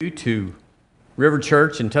To River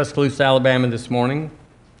Church in Tuscaloosa, Alabama this morning.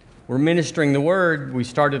 We're ministering the word we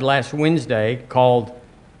started last Wednesday called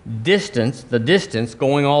distance, the distance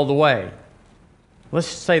going all the way. Let's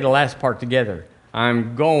say the last part together.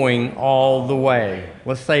 I'm going all the way.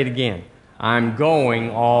 Let's say it again. I'm going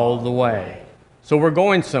all the way. So we're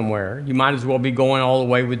going somewhere. You might as well be going all the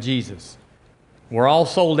way with Jesus. We're all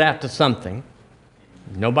sold out to something.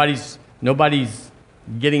 Nobody's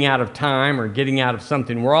getting out of time or getting out of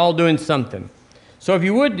something. We're all doing something. So if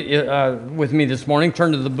you would, with me this morning,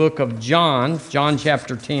 turn to the book of John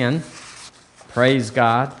chapter 10. Praise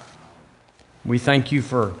God. We thank you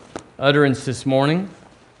for utterance this morning.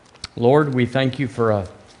 Lord, we thank you for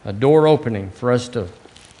a door opening for us to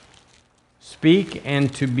speak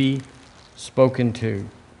and to be spoken to.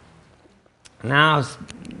 Now I was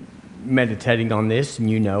meditating on this, and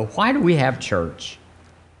why do we have church?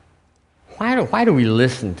 Why do we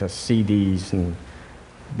listen to CDs and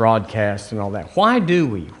broadcasts and all that? Why do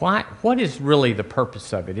we? What is really the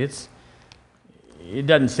purpose of it? It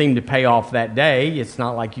doesn't seem to pay off that day. It's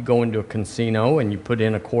not like you go into a casino and you put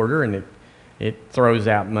in a quarter and it throws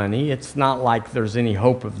out money. It's not like there's any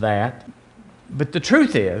hope of that. But the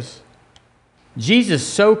truth is, Jesus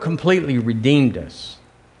so completely redeemed us.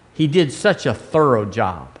 He did such a thorough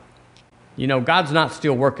job. God's not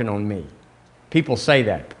still working on me. People say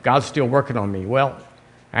that. God's still working on me. Well,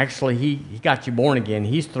 actually, He got you born again.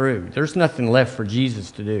 He's through. There's nothing left for Jesus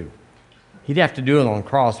to do. He'd have to do it on the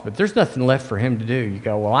cross, but there's nothing left for Him to do. You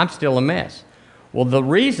go, well, I'm still a mess. Well, the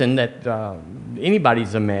reason that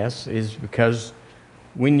anybody's a mess is because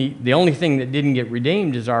the only thing that didn't get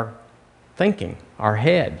redeemed is our thinking, our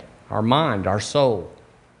head, our mind, our soul.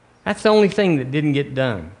 That's the only thing that didn't get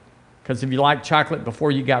done. Because if you liked chocolate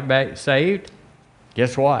before you got saved,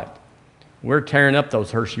 guess what? We're tearing up those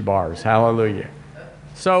Hershey bars. Hallelujah.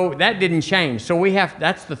 So that didn't change. So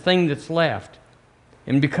that's the thing that's left.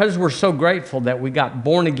 And because we're so grateful that we got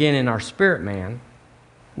born again in our spirit man,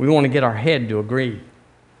 we want to get our head to agree.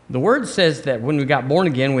 The Word says that when we got born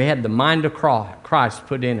again, we had the mind of Christ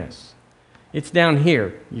put in us. It's down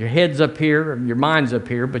here. Your head's up here, your mind's up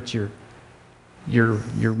here, but your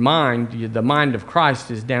mind, the mind of Christ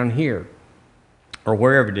is down here. Or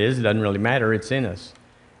wherever it is, it doesn't really matter, it's in us.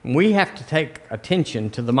 We have to take attention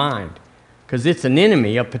to the mind because it's an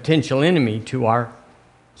enemy, a potential enemy to our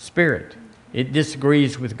spirit. It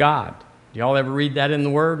disagrees with God. Do y'all ever read that in the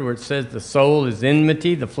Word where it says the soul is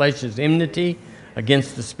enmity, the flesh is enmity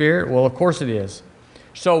against the spirit? Well, of course it is.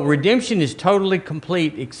 So redemption is totally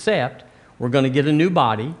complete except we're going to get a new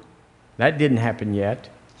body. That didn't happen yet.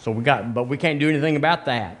 But we can't do anything about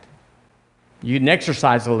that. You can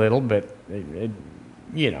exercise a little, but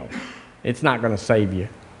it's not going to save you.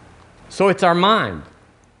 So it's our mind.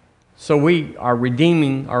 So we are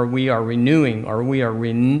redeeming, or we are renewing, or we are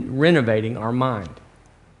renovating our mind.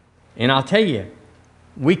 And I'll tell you,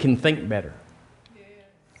 we can think better.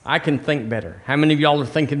 I can think better. How many of y'all are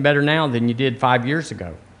thinking better now than you did 5 years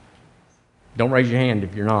ago? Don't raise your hand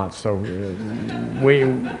if you're not. So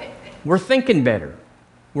we're thinking better.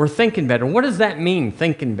 We're thinking better. What does that mean,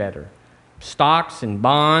 thinking better? Stocks and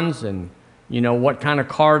bonds and, what kind of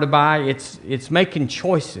car to buy. It's making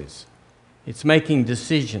choices. It's making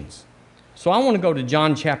decisions. So I want to go to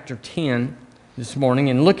John chapter 10 this morning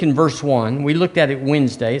and look in verse 1. We looked at it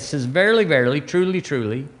Wednesday. It says, verily, verily, truly,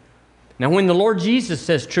 truly. Now when the Lord Jesus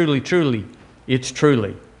says truly, truly, it's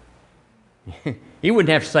truly. He wouldn't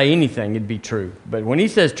have to say anything, it'd be true. But when He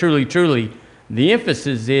says truly, truly, the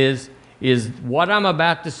emphasis is what I'm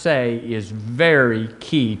about to say is very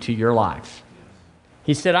key to your life.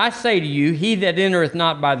 He said, I say to you, he that entereth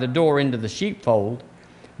not by the door into the sheepfold,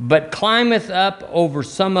 but climbeth up over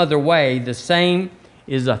some other way, the same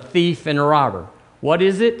is a thief and a robber. What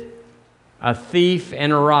is it? A thief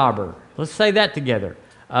and a robber. Let's say that together.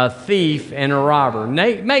 A thief and a robber.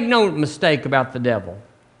 Make no mistake about the devil.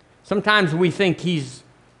 Sometimes we think he's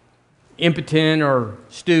impotent or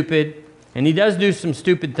stupid, and he does do some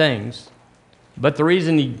stupid things. But the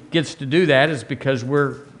reason he gets to do that is because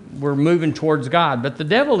we're moving towards God. But the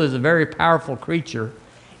devil is a very powerful creature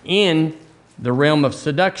in the realm of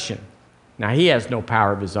seduction. Now, he has no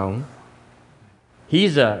power of his own.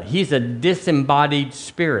 He's a disembodied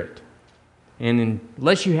spirit. And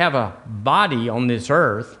unless you have a body on this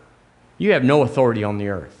earth, you have no authority on the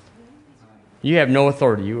earth. You have no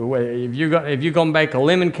authority. If you're going to bake a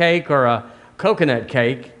lemon cake or a coconut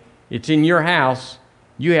cake, it's in your house,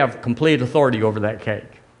 you have complete authority over that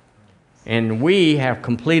cake. And we have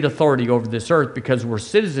complete authority over this earth because we're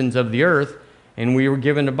citizens of the earth and we were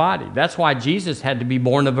given a body. That's why Jesus had to be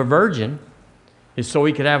born of a virgin, is so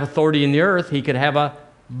he could have authority in the earth, he could have a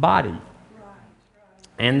body.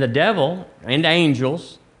 And the devil and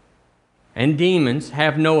angels and demons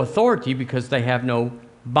have no authority because they have no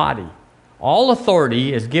body. All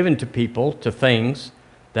authority is given to people, to things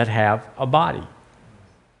that have a body.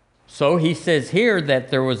 So he says here that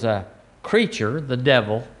there was a creature, the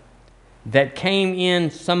devil, that came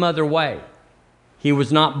in some other way. He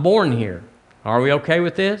was not born here. Are we okay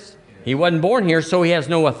with this? He wasn't born here, so he has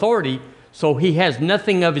no authority, so he has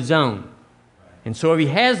nothing of his own. And so if he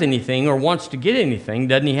has anything or wants to get anything,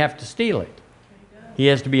 doesn't he have to steal it? He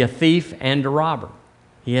has to be a thief and a robber.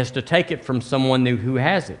 He has to take it from someone who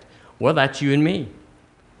has it. Well, that's you and me.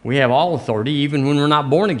 We have all authority, even when we're not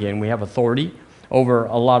born again. We have authority over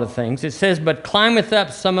a lot of things. It says, but climbeth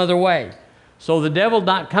up some other way. So the devil's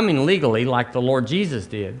not coming legally like the Lord Jesus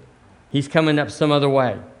did. He's coming up some other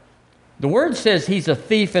way. The word says he's a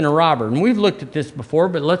thief and a robber. And we've looked at this before,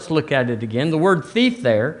 but let's look at it again. The word thief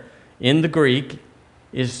there in the Greek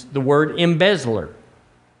is the word embezzler.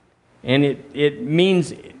 And it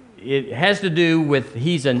means, it has to do with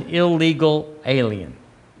he's an illegal alien.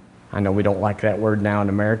 I know we don't like that word now in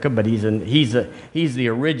America, but he's the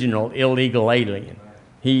original illegal alien.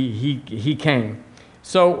 He came.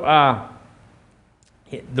 So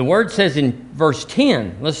the word says in verse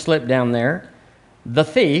 10, let's slip down there, the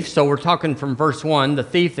thief, so we're talking from verse 1, the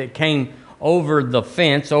thief that came over the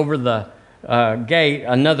fence, over the gate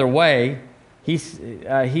another way, he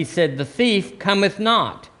said, the thief cometh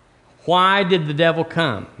not. Why did the devil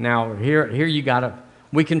come? Now, here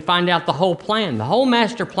we can find out the whole plan. The whole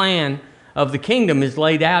master plan of the kingdom is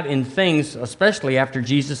laid out in things, especially after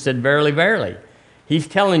Jesus said, verily, verily. He's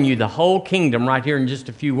telling you the whole kingdom right here in just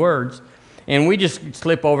a few words. And we just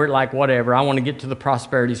slip over it like whatever. I want to get to the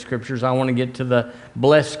prosperity scriptures. I want to get to the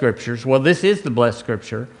blessed scriptures. Well, this is the blessed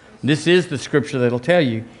scripture. This is the scripture that'll tell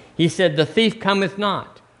you. He said, the thief cometh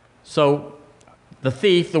not. So the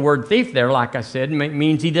thief, the word thief there, like I said,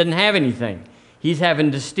 means he doesn't have anything. He's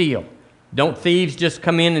having to steal. Don't thieves just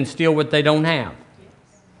come in and steal what they don't have?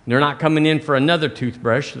 They're not coming in for another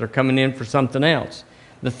toothbrush. They're coming in for something else.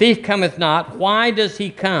 The thief cometh not. Why does he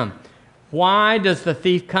come? Why does the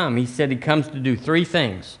thief come? He said he comes to do three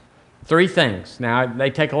things. Three things. Now, they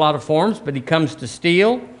take a lot of forms, but he comes to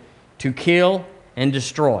steal, to kill, and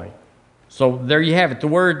destroy. So there you have it. The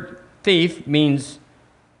word thief means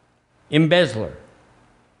embezzler.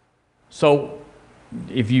 So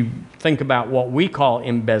if you think about what we call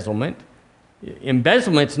embezzlement,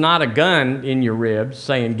 embezzlement's not a gun in your ribs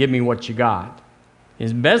saying, give me what you got.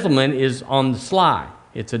 Embezzlement is on the sly.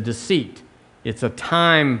 It's a deceit. It's a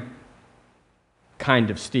time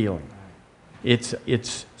kind of stealing. It's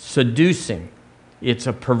seducing. It's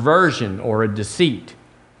a perversion or a deceit.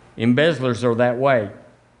 Embezzlers are that way.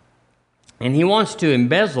 And he wants to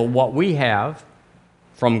embezzle what we have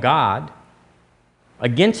from God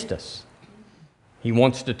against us. He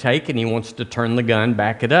wants to take and he wants to turn the gun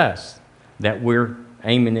back at us, that we're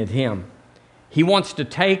aiming at him. He wants to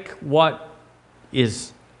take what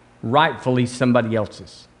is rightfully somebody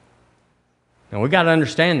else's. Now, we got to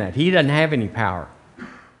understand that. He doesn't have any power.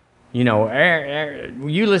 You know,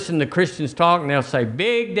 you listen to Christians talk and they'll say,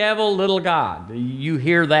 big devil, little God. You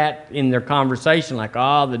hear that in their conversation like,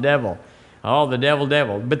 oh, the devil. Oh, the devil,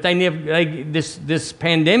 devil. But this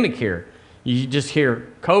pandemic here, you just hear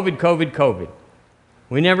COVID, COVID, COVID.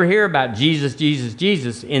 We never hear about Jesus, Jesus,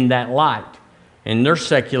 Jesus in that light. And they're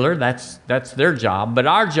secular. That's their job. But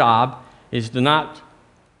our job is to not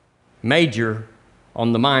major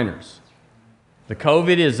on the minors. The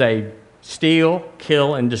COVID is a steal,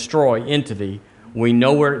 kill, and destroy entity. We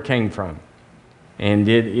know where it came from. And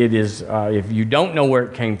it is, if you don't know where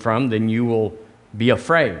it came from, then you will be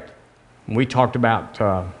afraid. We talked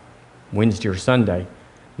about Wednesday or Sunday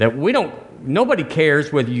that nobody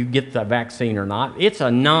cares whether you get the vaccine or not. It's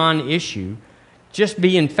a non-issue. Just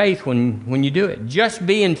be in faith when you do it. Just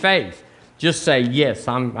be in faith. Just say, yes,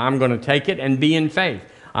 I'm going to take it, and be in faith.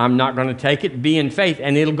 I'm not going to take it, be in faith,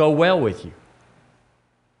 and it'll go well with you.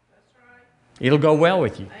 It'll go well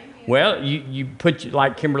with you. Amen. Well, you put,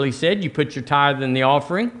 like Kimberly said, you put your tithe in the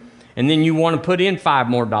offering, and then you want to put in $5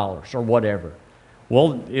 more or whatever.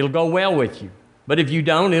 Well, it'll go well with you. But if you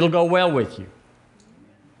don't, it'll go well with you.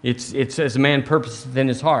 It's as a man purposeth in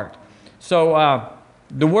his heart. So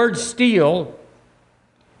the word steal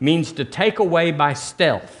means to take away by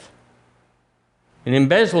stealth. An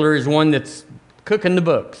embezzler is one that's cooking the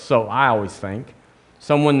books, so I always think.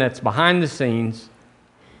 Someone that's behind the scenes,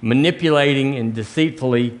 manipulating and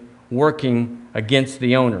deceitfully working against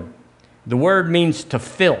the owner. The word means to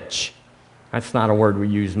filch. That's not a word we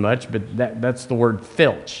use much, but that's the word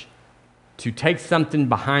filch. To take something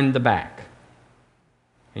behind the back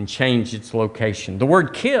and change its location. The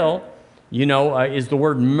word kill is the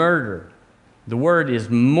word murder. The word is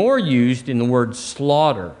more used in the word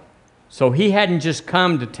slaughter. So he hadn't just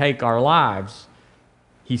come to take our lives.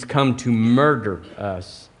 He's come to murder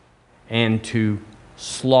us and to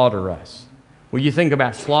slaughter us. Well, you think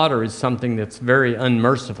about slaughter as something that's very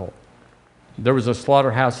unmerciful. There was a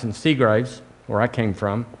slaughterhouse in Seagraves, where I came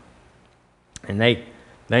from, and they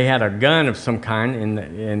had a gun of some kind,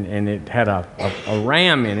 and it had a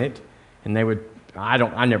ram in it, and they would,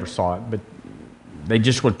 I never saw it, but they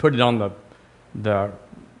just would put it on the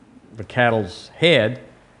cattle's head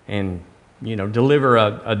and, deliver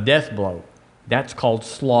a death blow. That's called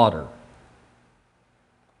slaughter.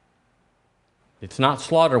 It's not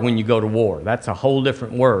slaughter when you go to war. That's a whole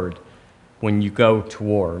different word when you go to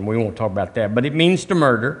war, and we won't talk about that. But it means to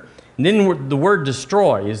murder. And then the word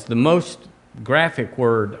destroy is the most graphic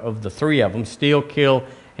word of the three of them: steal, kill,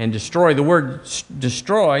 and destroy. The word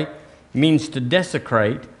destroy means to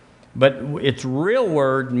desecrate, but its real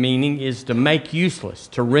word meaning is to make useless,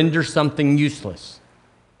 to render something useless.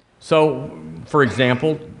 So, for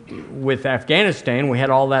example, with Afghanistan, we had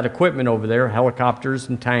all that equipment over there, helicopters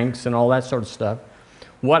and tanks and all that sort of stuff.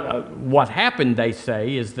 What happened, they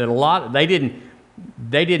say, is that they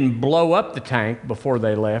didn't blow up the tank before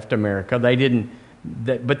they left America.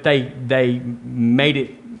 But they made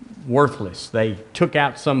it worthless. They took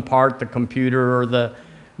out some part, the computer or the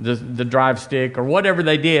drive stick or whatever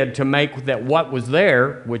they did to make that what was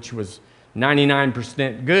there, which was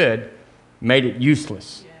 99% good, made it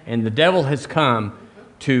useless. And the devil has come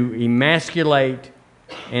to emasculate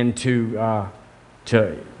and to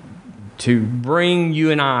bring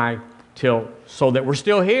you and I so that we're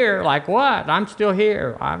still here. Like what? I'm still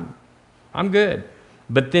here. I'm good.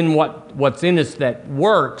 But then what's in us that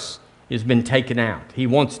works has been taken out. He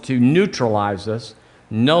wants to neutralize us,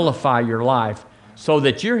 nullify your life, so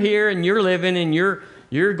that you're here and you're living and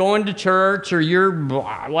you're going to church or you're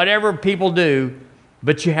whatever people do,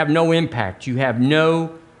 but you have no impact. You have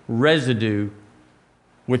no residue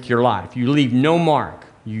with your life. You leave no mark.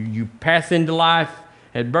 You pass into life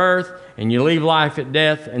at birth and you leave life at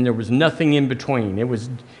death, and there was nothing in between. It was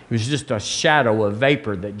just a shadow, a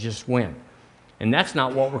vapor that just went. And that's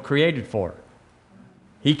not what we're created for.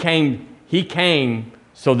 He came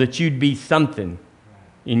so that you'd be something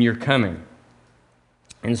in your coming.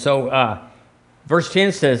 And so verse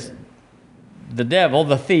 10 says, the devil,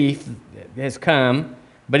 the thief, has come,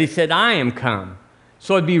 but he said, I am come.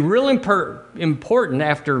 So it'd be real important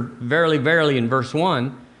after verily, verily in verse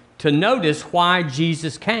 1 to notice why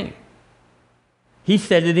Jesus came. He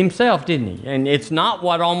said it himself, didn't he? And it's not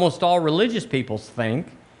what almost all religious people think.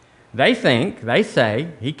 They say,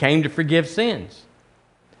 he came to forgive sins.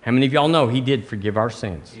 How many of y'all know he did forgive our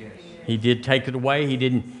sins? Yes. He did take it away. He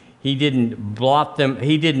didn't blot them.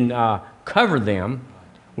 He didn't cover them,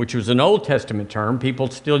 which was an Old Testament term. People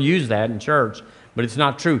still use that in church, but it's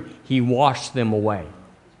not true. He washed them away.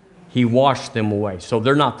 He washed them away, so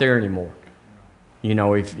they're not there anymore.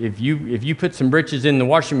 If you put some britches in the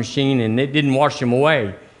washing machine and it didn't wash them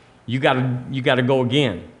away, you got to go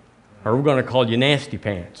again, or we're going to call you nasty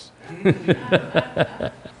pants.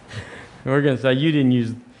 We're going to say you didn't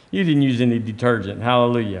use any detergent.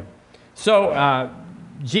 Hallelujah. So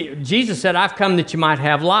Jesus said, I've come that you might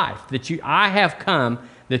have life. I have come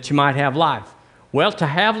that you might have life. Well, to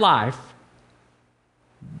have life,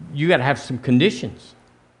 you got to have some conditions.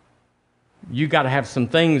 You got to have some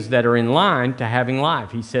things that are in line to having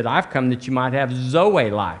life. He said, I've come that you might have Zoe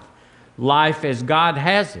life. Life as God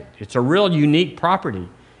has it. It's a real unique property.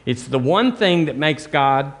 It's the one thing that makes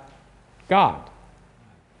God, God.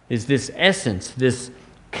 Is this essence, this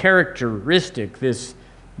characteristic, this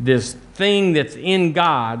thing that's in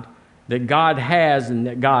God, that God has and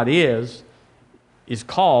that God is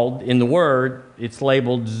called, in the Word, it's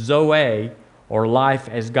labeled Zoe, or life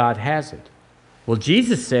as God has it. Well,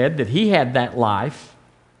 Jesus said that he had that life,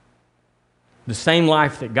 the same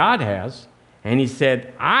life that God has, and he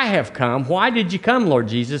said, I have come. Why did you come, Lord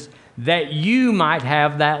Jesus? That you might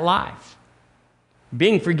have that life.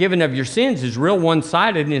 Being forgiven of your sins is real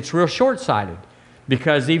one-sided and it's real short-sighted,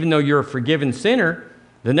 because even though you're a forgiven sinner,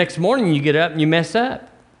 the next morning you get up and you mess up.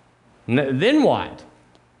 Then what?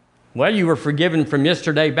 Well, you were forgiven from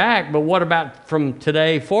yesterday back, but what about from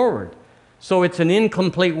today forward? So it's an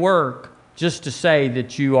incomplete work just to say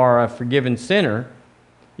that you are a forgiven sinner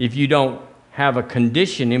if you don't have a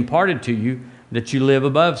condition imparted to you that you live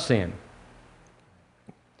above sin.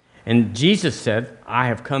 And Jesus said, I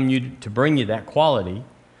have come to bring you that quality,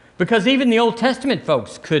 because even the Old Testament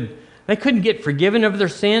folks couldn't get forgiven of their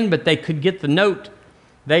sin, but they could get the note.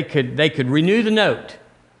 They could renew the note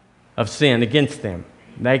of sin against them.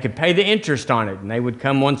 They could pay the interest on it, and they would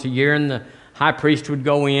come once a year, and the high priest would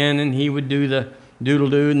go in, and he would do the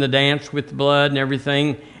doodle-doo and the dance with the blood and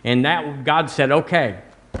everything. And that God said, okay,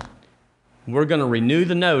 we're going to renew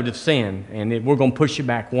the note of sin, and we're going to push you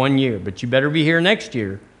back 1 year, but you better be here next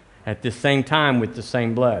year at the same time with the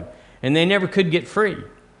same blood. And they never could get free.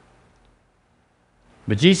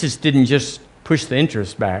 But Jesus didn't just push the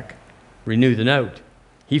interest back, renew the note.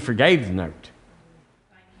 He forgave the note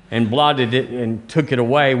and blotted it and took it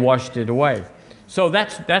away, washed it away. So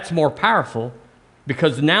that's more powerful,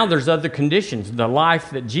 because now there's other conditions. The life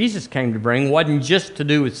that Jesus came to bring wasn't just to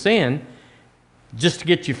do with sin, just to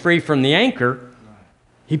get you free from the anchor.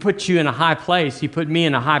 He put you in a high place. He put me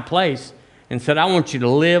in a high place and said, I want you to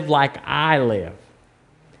live like I live.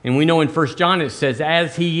 And we know in 1 John it says,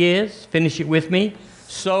 as he is, finish it with me,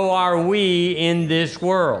 so are we in this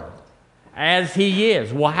world. As he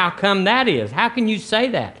is. Well, how come that is? How can you say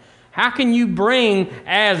that? How can you bring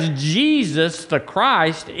as Jesus the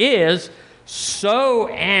Christ is, so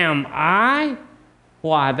am I?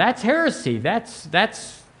 Why, that's heresy. That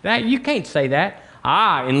you can't say that.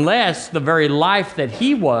 Unless the very life that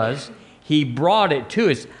he was, he brought it to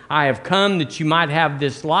us. I have come that you might have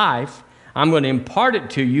this life. I'm going to impart it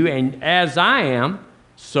to you, and as I am,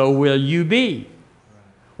 so will you be.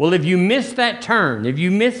 Well, if you miss that turn, if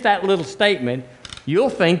you miss that little statement, you'll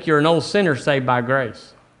think you're an old sinner saved by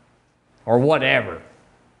grace or whatever.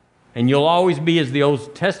 And you'll always be, as the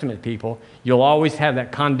Old Testament people, you'll always have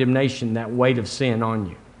that condemnation, that weight of sin on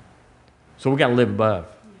you. So we got to live above.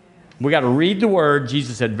 We got to read the Word.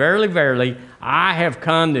 Jesus said, verily, verily, I have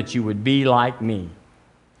come that you would be like me.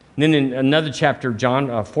 And then in another chapter of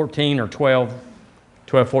John 14 or 12,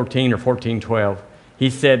 14 or 14:12, he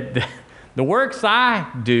said, the works I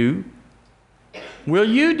do, will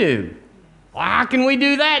you do? Well, how can we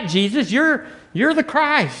do that, Jesus? You're the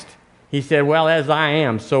Christ. He said, well, as I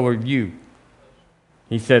am, so are you.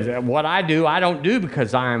 He said, what I do, I don't do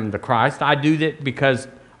because I am the Christ. I do that because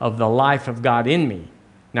of the life of God in me.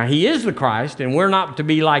 Now, he is the Christ, and we're not to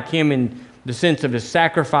be like him in the sense of his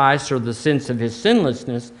sacrifice or the sense of his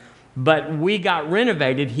sinlessness, but we got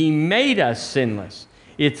renovated. He made us sinless.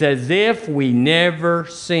 It's as if we never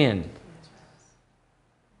sinned.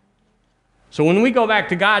 So when we go back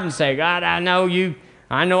to God and say, God, I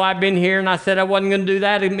know I've been here and I said I wasn't going to do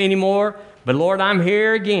that anymore, but Lord, I'm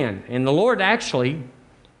here again. And the Lord actually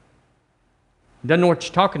doesn't know what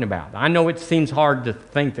you're talking about. I know it seems hard to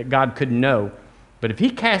think that God couldn't know, but if he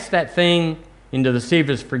cast that thing into the sea of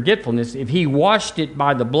his forgetfulness, if he washed it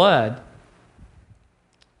by the blood,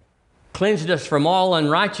 cleansed us from all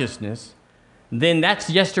unrighteousness, then that's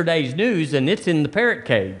yesterday's news, and it's in the parrot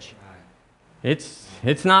cage.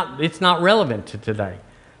 It's not relevant to today.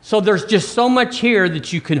 So there's just so much here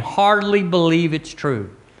that you can hardly believe it's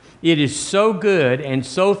true. It is so good and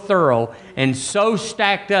so thorough and so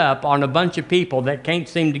stacked up on a bunch of people that can't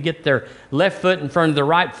seem to get their left foot in front of the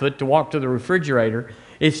right foot to walk to the refrigerator.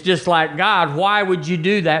 It's just like, God, why would you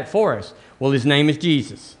do that for us? Well, his name is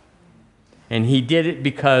Jesus. And he did it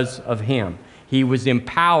because of him. He was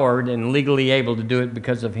empowered and legally able to do it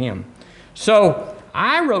because of him. So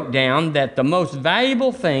I wrote down that the most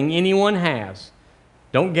valuable thing anyone has,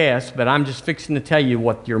 don't guess, but I'm just fixing to tell you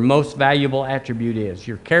what your most valuable attribute is,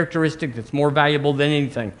 your characteristic that's more valuable than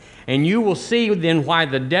anything. And you will see then why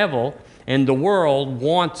the devil and the world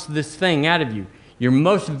wants this thing out of you. Your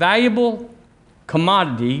most valuable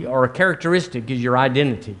commodity or a characteristic is your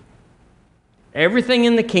identity. Everything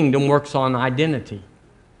in the kingdom works on identity.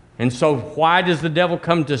 And so why does the devil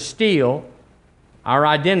come to steal our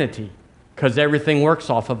identity? Because everything works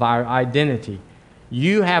off of our identity.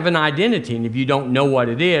 You have an identity, and if you don't know what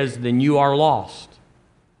it is, then you are lost.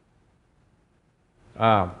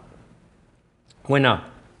 When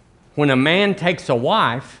a man takes a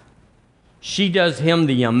wife, she does him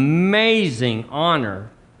the amazing honor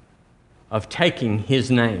of taking his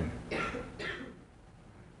name.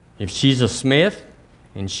 If she's a Smith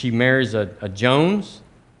and she marries a Jones,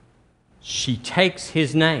 she takes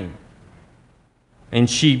his name. And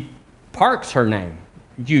she parks her name,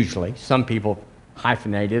 usually. Some people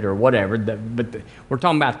hyphenate it or whatever, but we're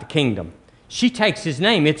talking about the kingdom. She takes his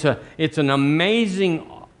name. It's an amazing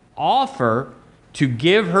offer to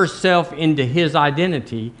give herself into his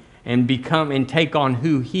identity and become and take on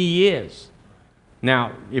who he is.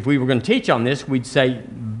 Now, if we were going to teach on this, we'd say,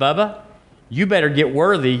 Bubba, you better get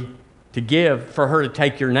worthy to give for her to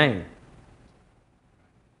take your name.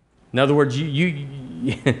 In other words,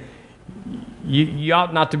 you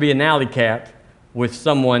ought not to be an alley cat with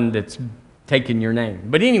someone that's taking your name.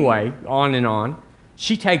 But anyway, on and on.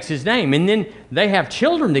 She takes his name. And then they have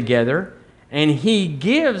children together, And he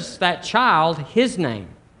gives that child his name,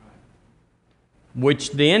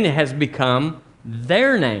 which then has become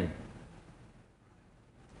their name.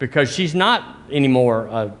 Because she's not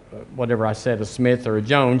anymore, whatever I said, a Smith or a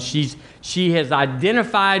Jones. She has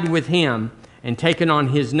identified with him and taken on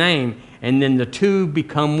his name, and then the two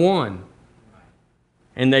become one.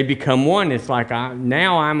 And they become one. It's like,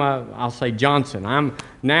 I'll say Johnson.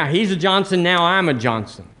 Now he's a Johnson, now I'm a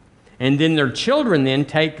Johnson. And then their children then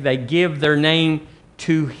they give their name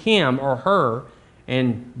to him or her,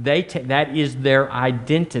 and that is their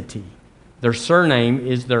identity. Their surname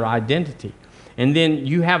is their identity. And then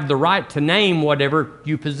you have the right to name whatever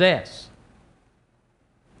you possess.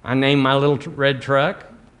 I name my little red truck.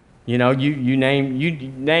 You name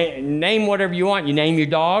whatever you want. You name your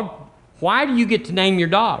dog. Why do you get to name your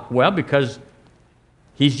dog? Well, because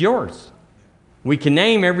he's yours. We can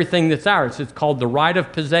name everything that's ours. It's called the right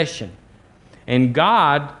of possession. And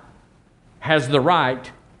God has the right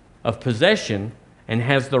of possession and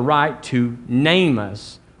has the right to name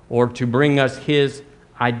us or to bring us his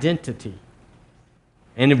identity.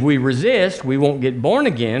 And if we resist, we won't get born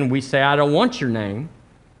again. We say, I don't want your name.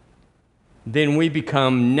 Then we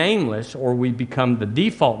become nameless, or we become the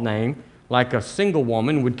default name, like a single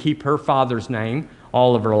woman would keep her father's name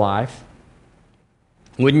all of her life.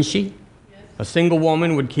 Wouldn't she? Yes. A single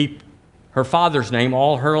woman would keep her father's name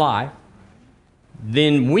all her life.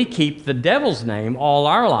 Then we keep the devil's name all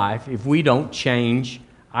our life if we don't change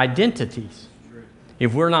identities.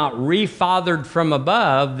 If we're not refathered from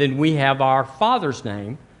above, then we have our father's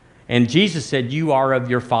name. And Jesus said, you are of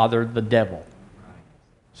your father, the devil.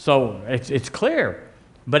 So it's clear.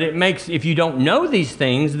 But if you don't know these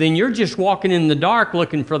things, then you're just walking in the dark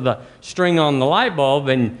looking for the string on the light bulb,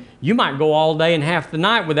 and you might go all day and half the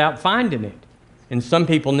night without finding it. And some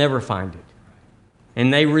people never find it.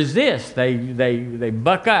 And they resist. They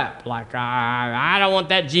buck up like, I don't want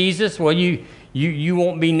that Jesus. Well, you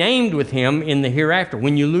won't be named with him in the hereafter.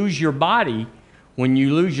 When you lose your body, when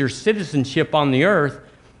you lose your citizenship on the earth,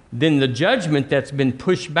 then the judgment that's been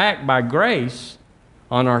pushed back by grace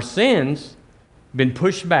on our sins, been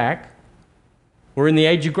pushed back. We're in the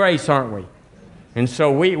age of grace, aren't we? And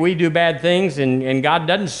so we do bad things, and God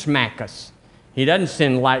doesn't smack us. He doesn't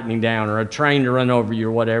send lightning down or a train to run over you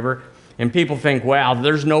or whatever. And people think, well,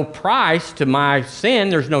 there's no price to my sin.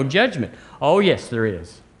 There's no judgment. Oh, yes, there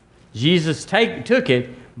is. Jesus took it,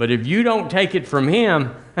 but if you don't take it from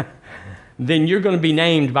him, then you're going to be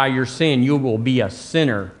named by your sin. You will be a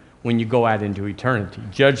sinner when you go out into eternity.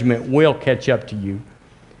 Judgment will catch up to you.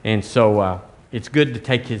 And so it's good to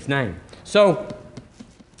take his name. So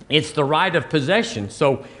it's the right of possession.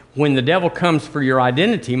 So when the devil comes for your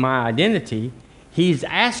identity, my identity, he's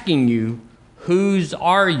asking you, whose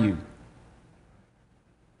are you?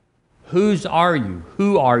 Whose are you?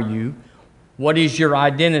 Who are you? What is your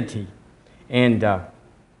identity? And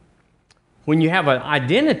when you have an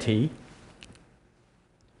identity,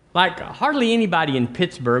 like hardly anybody in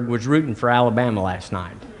Pittsburgh was rooting for Alabama last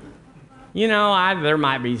night. You know, there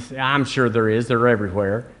might be, I'm sure there is, they're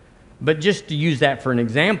everywhere. But just to use that for an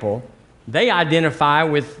example, they identify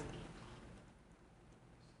with,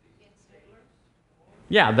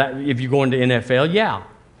 if you go into NFL,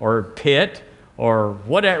 or Pitt, or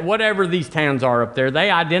whatever these towns are up there, they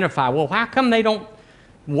identify, well, how come they don't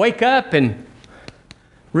wake up and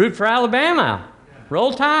root for Alabama?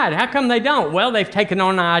 Roll Tide. How come they don't? Well, they've taken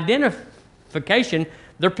on an identification.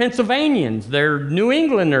 They're Pennsylvanians, they're New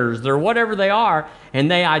Englanders, they're whatever they are,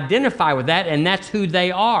 and they identify with that, and that's who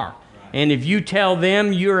they are. Right. And if you tell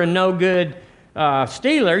them you're a no-good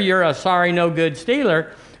Steeler, you're a sorry, no-good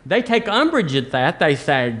Steeler, they take umbrage at that. They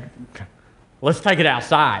say, let's take it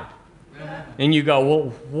outside. And you go, well,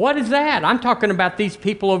 what is that? I'm talking about these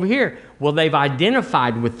people over here. Well, they've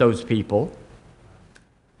identified with those people,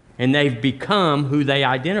 and they've become who they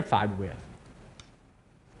identified with.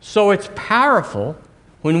 So it's powerful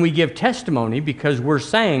when we give testimony because we're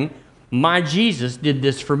saying, my Jesus did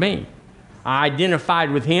this for me. I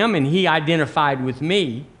identified with him, and he identified with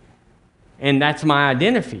me, and that's my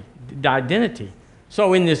identity.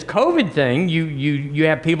 So in this COVID thing, you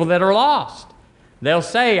have people that are lost. They'll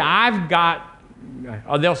say,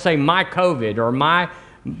 they'll say my COVID or my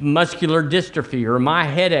muscular dystrophy or my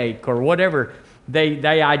headache or whatever.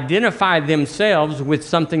 They identify themselves with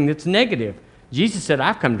something that's negative. Jesus said,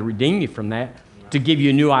 I've come to redeem you from that, to give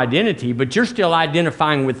you a new identity, but you're still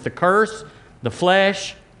identifying with the curse, the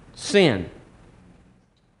flesh, sin.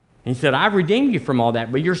 He said, I've redeemed you from all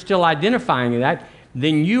that, but you're still identifying that.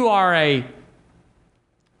 Then you are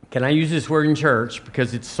can I use this word in church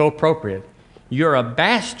because it's so appropriate? You're a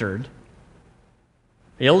bastard,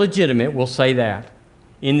 illegitimate, we'll say that.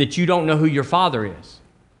 in that you don't know who your Father is.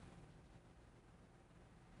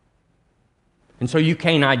 And so you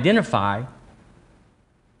can't identify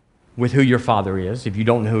with who your Father is. If you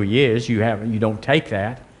don't know who He is, you don't take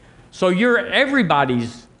that. So you're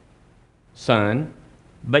everybody's son,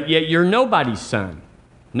 but yet you're nobody's son.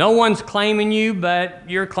 No one's claiming you, but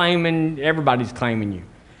everybody's claiming you.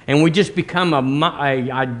 And we just become a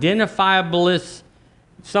identifiableless,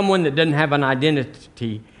 someone that doesn't have an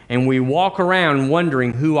identity, and we walk around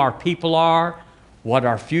wondering who our people are, what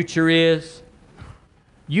our future is.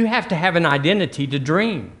 You have to have an identity to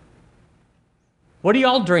dream. What do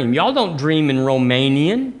y'all dream? Y'all don't dream in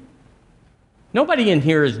Romanian. Nobody in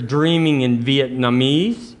here is dreaming in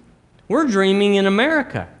Vietnamese. We're dreaming in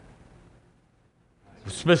America.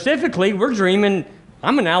 Specifically, we're dreaming,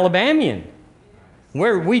 I'm an Alabamian,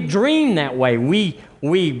 where we dream that way.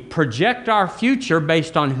 We project our future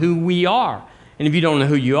based on who we are. And if you don't know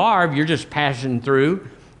who you are, if you're just passing through,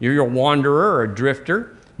 you're a wanderer or a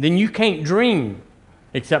drifter, then you can't dream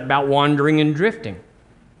except about wandering and drifting.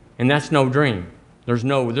 And that's no dream. There's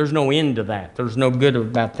no end to that. There's no good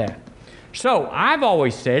about that. So I've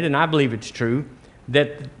always said, and I believe it's true,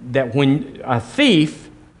 that when a thief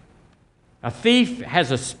has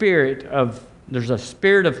there's a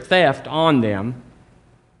spirit of theft on them.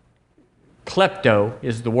 Klepto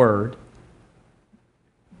is the word.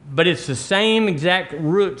 But it's the same exact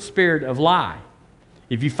root spirit of lie.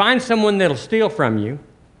 If you find someone that'll steal from you,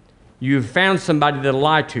 you've found somebody that'll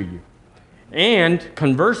lie to you. And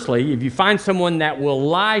conversely, if you find someone that will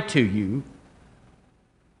lie to you,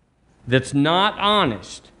 that's not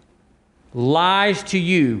honest, lies to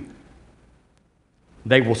you,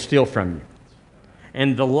 they will steal from you.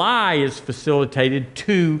 And the lie is facilitated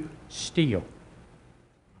to steal.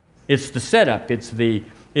 It's the setup. It's the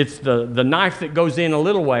knife that goes in a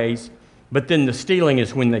little ways, but then the stealing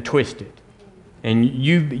is when they twist it. And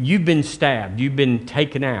you've been stabbed. You've been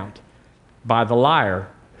taken out by the liar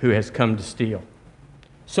who has come to steal.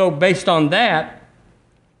 So based on that,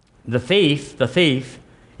 the thief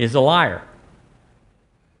is a liar.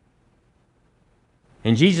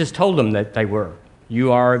 And Jesus told them that they were.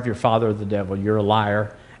 You are of your father the devil. You're a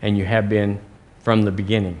liar, and you have been from the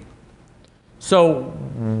beginning. So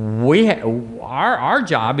our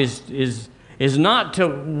job is not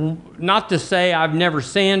to say I've never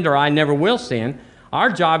sinned or I never will sin. Our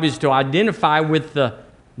job is to identify with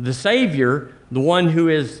the Savior, the one who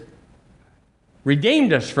has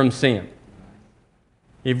redeemed us from sin.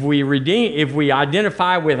 If we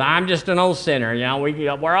identify with I'm just an old sinner,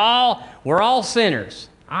 we're all sinners.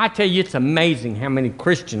 I tell you, it's amazing how many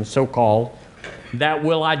Christians, so-called, that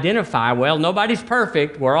will identify, well, nobody's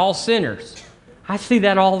perfect, we're all sinners. I see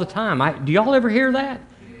that all the time. Do y'all ever hear that?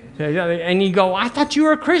 And you go, I thought you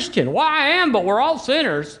were a Christian. Well, I am, but we're all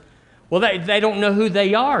sinners. Well, they don't know who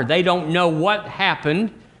they are. They don't know what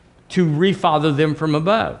happened to refather them from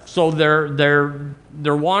above. So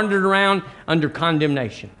they're wandering around under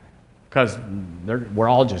condemnation because we're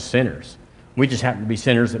all just sinners. We just happen to be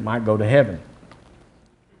sinners that might go to heaven.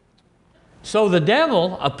 So the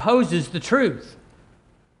devil opposes the truth.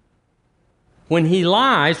 When he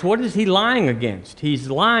lies, what is he lying against? He's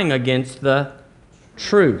lying against the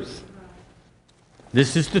truth.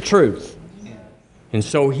 This is the truth. And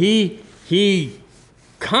so he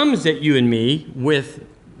comes at you and me with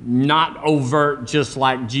not overt, just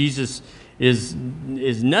like Jesus is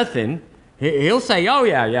nothing. He'll say, oh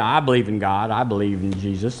yeah, I believe in God, I believe in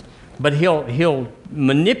Jesus. But he'll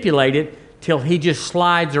manipulate it till he just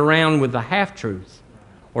slides around with a half-truth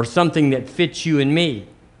or something that fits you and me.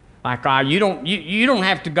 Like, you don't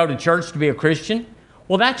have to go to church to be a Christian.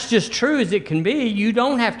 Well, that's just true as it can be. You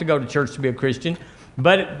don't have to go to church to be a Christian.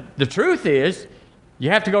 But the truth is, you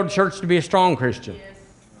have to go to church to be a strong Christian. Yes.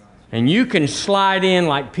 And you can slide in,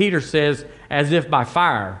 like Peter says, as if by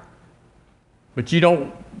fire. But you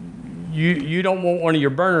don't want one of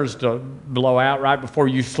your burners to blow out right before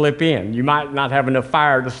you slip in. You might not have enough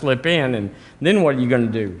fire to slip in, and then what are you going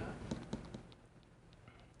to do?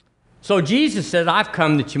 So Jesus said, I've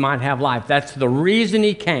come that you might have life. That's the reason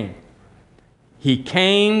he came. He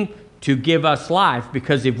came to give us life,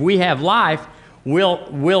 because if we have life,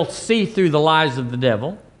 we'll see through the lies of the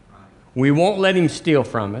devil. We won't let him steal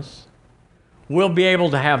from us. We'll be able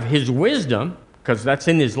to have his wisdom, because that's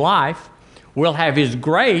in his life. We'll have his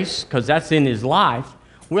grace, because that's in his life.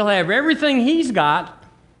 We'll have everything he's got,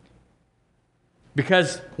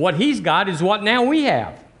 because what he's got is what now we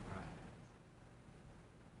have.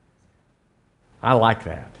 I like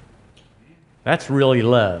that. That's really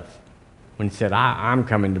love. When he said, I'm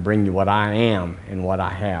coming to bring you what I am and what I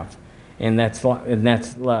have. And that's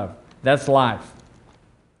love. That's life.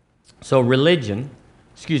 So religion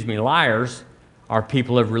liars are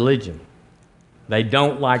people of religion. They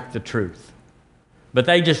don't like the truth. But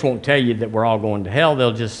they just won't tell you that we're all going to hell.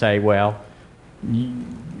 They'll just say, well,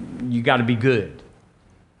 you got to be good.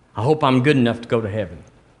 I hope I'm good enough to go to heaven.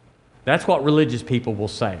 That's what religious people will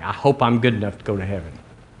say. I hope I'm good enough to go to heaven.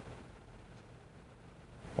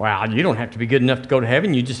 Well, you don't have to be good enough to go to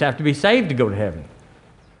heaven. You just have to be saved to go to heaven.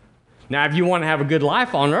 Now, if you want to have a good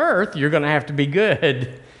life on earth, you're going to have to be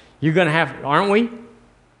good. You're going to have, aren't we?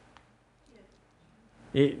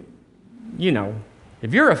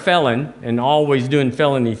 If you're a felon and always doing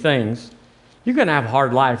felony things, you're going to have a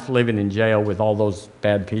hard life living in jail with all those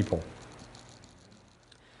bad people.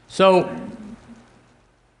 So,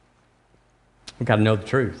 we've got to know the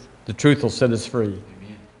truth. The truth will set us free.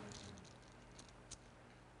 Amen.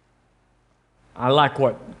 I like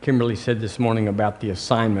what Kimberly said this morning about the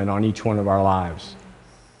assignment on each one of our lives.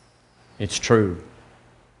 It's true.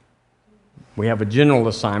 We have a general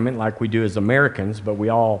assignment like we do as Americans, but we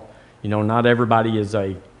all, not everybody is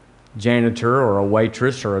a janitor or a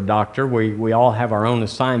waitress or a doctor. We all have our own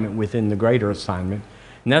assignment within the greater assignment.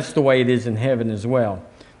 And that's the way it is in heaven as well.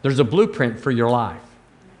 There's a blueprint for your life.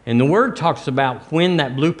 And the Word talks about when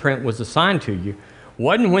that blueprint was assigned to you.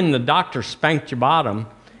 Wasn't when the doctor spanked your bottom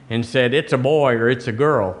and said, it's a boy or it's a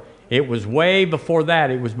girl. It was way before that.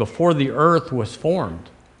 It was before the earth was formed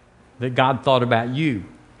that God thought about you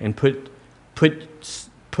and put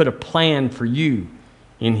a plan for you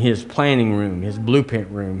in His planning room, His blueprint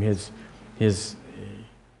room, His.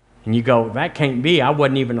 And you go, that can't be. I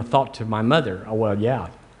wasn't even a thought to my mother. Oh, well, yeah.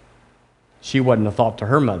 She wasn't a thought to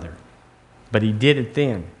her mother. But He did it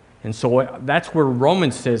then. And so that's where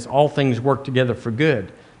Romans says all things work together for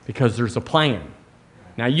good, because there's a plan.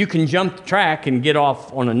 Now, you can jump the track and get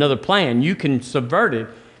off on another plan. You can subvert it,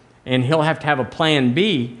 and He'll have to have a plan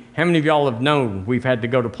B. How many of y'all have known we've had to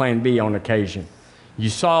go to plan B on occasion? You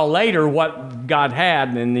saw later what God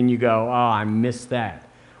had, and then you go, oh, I missed that.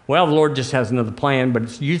 Well, the Lord just has another plan, but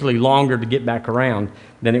it's usually longer to get back around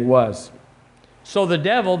than it was. So the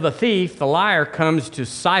devil, the thief, the liar, comes to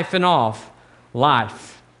siphon off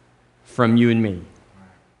life from you and me.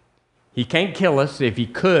 He can't kill us. If he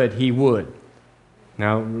could, he would.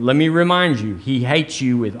 Now, let me remind you, he hates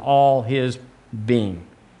you with all his being.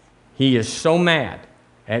 He is so mad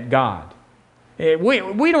at God. We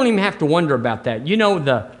don't even have to wonder about that.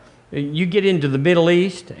 You get into the Middle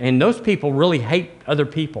East, and those people really hate other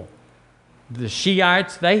people. The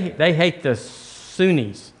Shiites, they hate the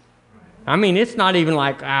Sunnis. I mean, it's not even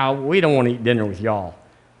like, we don't want to eat dinner with y'all.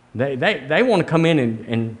 They want to come in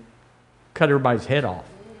and cut everybody's head off.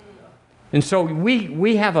 And so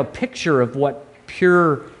we have a picture of what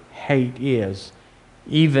pure hate is,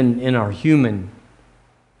 even in our human,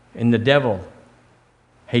 and the devil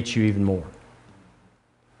hates you even more.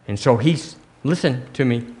 And so listen to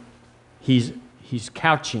me, he's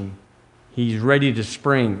couching, he's ready to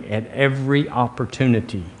spring at every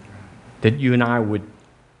opportunity that you and I would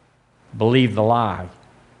believe the lie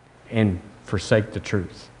and forsake the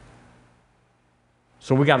truth.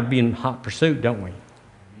 So we got to be in hot pursuit, don't we?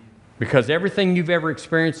 Because everything you've ever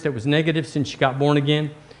experienced that was negative since you got born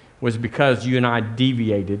again was because you and I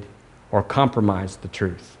deviated or compromised the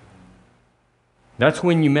truth. That's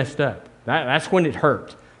when you messed up. That's when it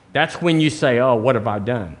hurt. That's when you say, oh, what have I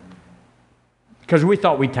done? Because we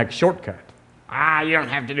thought we'd take a shortcut. You don't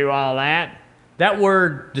have to do all that. That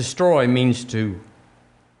word destroy means to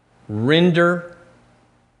render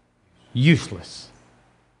useless.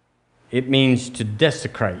 It means to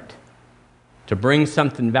desecrate, to bring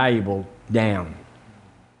something valuable down.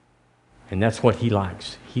 And that's what he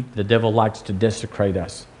likes. The devil likes to desecrate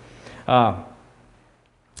us.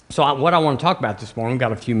 So what I want to talk about this morning, we've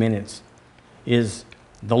got a few minutes, is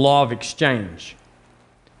the law of exchange.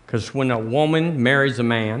 Because when a woman marries a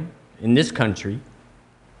man in this country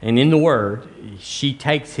and in the Word, she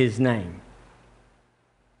takes his name.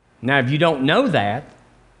 Now, if you don't know that,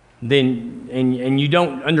 then and you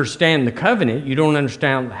don't understand the covenant, you don't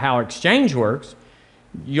understand how exchange works,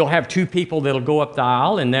 you'll have two people that'll go up the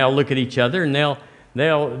aisle and they'll look at each other and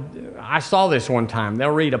I saw this one time.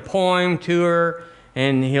 They'll read a poem to her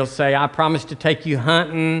and he'll say, I promise to take you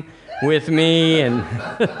hunting with me, and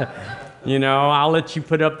I'll let you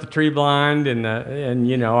put up the tree blind,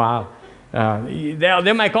 they'll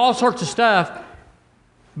make all sorts of stuff,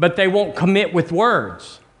 but they won't commit with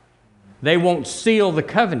words. They won't seal the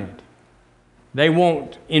covenant. They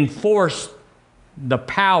won't enforce the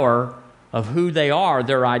power of who they are,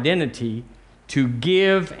 their identity, to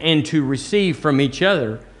give and to receive from each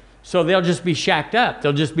other. So they'll just be shacked up.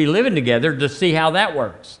 They'll just be living together to see how that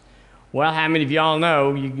works. Well, how many of y'all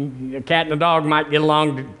know a cat and a dog might get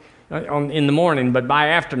along in the morning, but by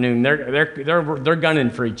afternoon, they're gunning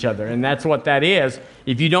for each other. And that's what that is.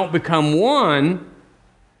 If you don't become one,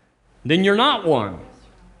 then you're not one.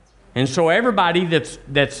 And so everybody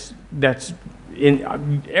that's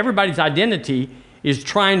in everybody's identity is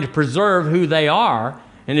trying to preserve who they are.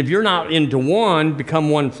 And if you're not into one, become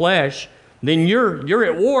one flesh, then you're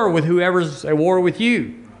at war with whoever's at war with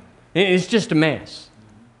you. And it's just a mess.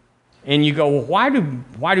 And you go, well,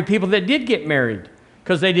 why do people that did get married?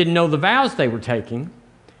 Because they didn't know the vows they were taking,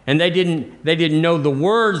 and they didn't know the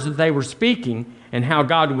words that they were speaking, and how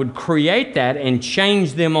God would create that and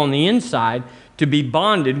change them on the inside to be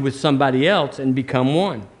bonded with somebody else and become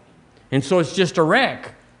one. And so it's just a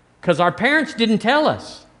wreck, because our parents didn't tell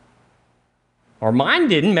us. Or mine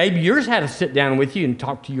didn't. Maybe yours had to sit down with you and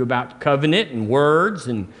talk to you about covenant and words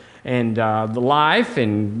and the life.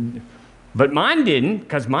 But mine didn't,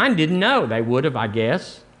 because mine didn't know. They would have, I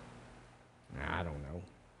guess. I don't know.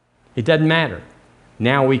 It doesn't matter.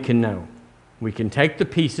 Now we can know. We can take the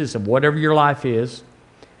pieces of whatever your life is,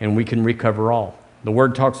 and we can recover all. The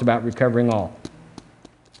Word talks about recovering all.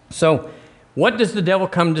 So, what does the devil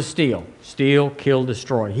come to steal? Steal, kill,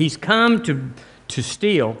 destroy. He's come to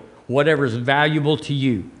steal whatever is valuable to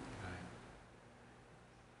you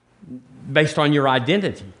based on your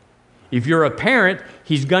identity. If you're a parent,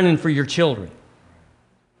 he's gunning for your children.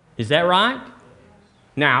 Is that right?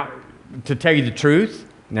 Now, to tell you the truth,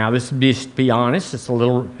 now this is be honest, it's a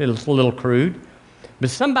little crude, but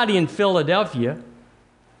somebody in Philadelphia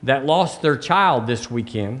that lost their child this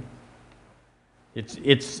weekend,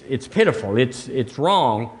 it's pitiful, it's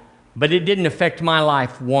wrong, but it didn't affect my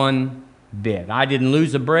life one bit. I didn't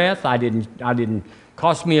lose a breath. I didn't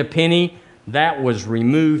cost me a penny. That was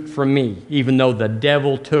removed from me, even though the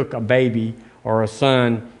devil took a baby or a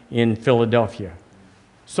son in Philadelphia.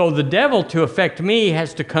 So the devil, to affect me,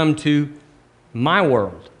 has to come to my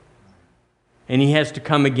world. And he has to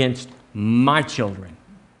come against my children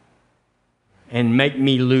and make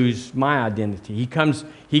me lose my identity. He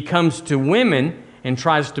comes to women and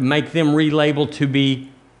tries to make them relabel to be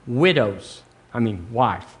widows.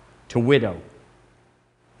 Wife to widow.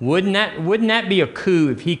 Wouldn't that be a coup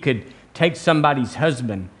if he could take somebody's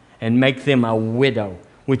husband and make them a widow,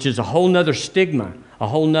 which is a whole nother stigma, a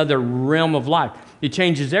whole nother realm of life. It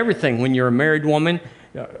changes everything when you're a married woman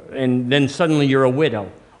and then suddenly you're a widow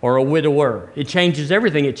or a widower. It changes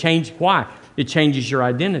everything. Why? It changes your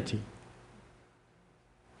identity.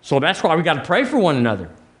 So that's why we got to pray for one another.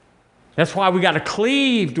 That's why we got to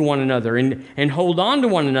cleave to one another and hold on to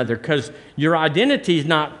one another, because your identity is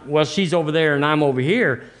not, well, she's over there and I'm over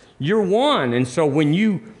here. You're one. And so when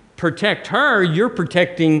you protect her, you're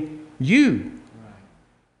protecting you.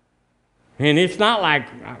 And it's not like,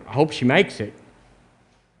 I hope she makes it.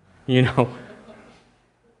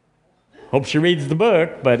 Hope she reads the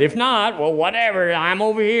book, but if not, well, whatever, I'm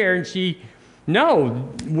over here. And no,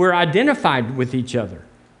 we're identified with each other.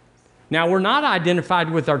 Now, we're not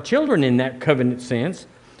identified with our children in that covenant sense.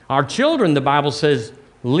 Our children, the Bible says,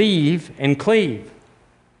 leave and cleave.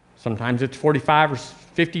 Sometimes it's 45 or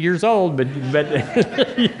 50 years old, but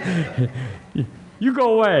you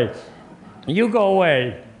go away. You go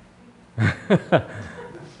away.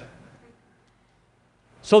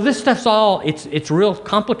 So this stuff's it's real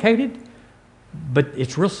complicated, but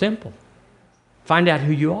it's real simple. Find out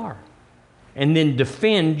who you are, and then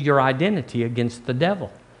defend your identity against the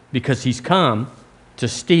devil. Because he's come to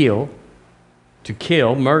steal, to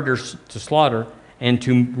kill, murder, to slaughter, and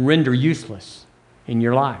to render useless in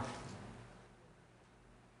your life.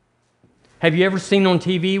 Have you ever seen on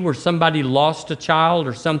TV where somebody lost a child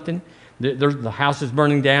or something? The house is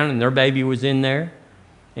burning down and their baby was in there.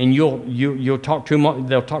 And you'll talk to them,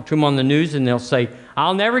 they'll talk to them on the news and they'll say,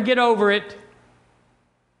 I'll never get over it.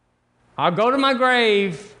 I'll go to my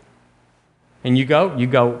grave. And you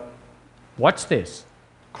go, what's this?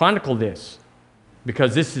 Chronicle this,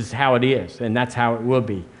 because this is how it is, and that's how it will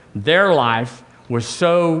be. Their life was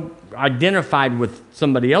so identified with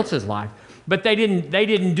somebody else's life, but they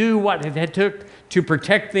didn't do what it took to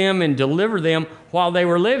protect them and deliver them while they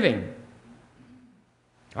were living.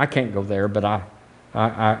 I can't go there, but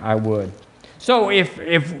I would. So if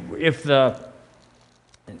the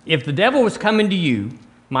devil was coming to you,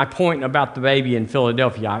 my point about the baby in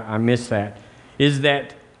Philadelphia, I missed that, is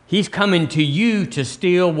that he's coming to you to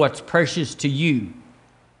steal what's precious to you.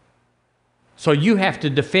 So you have to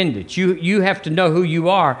defend it. You have to know who you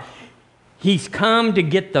are. He's come to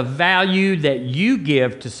get the value that you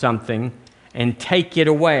give to something and take it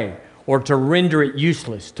away, or to render it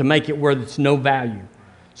useless, to make it where it's no value.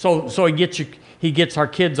 So he gets our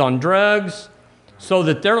kids on drugs so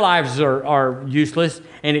that their lives are useless,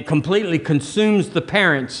 and it completely consumes the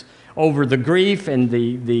parents over the grief and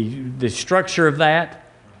the structure of that.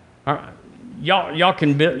 Y'all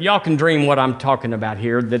can dream what I'm talking about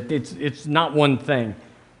here, that it's not one thing.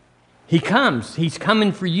 He's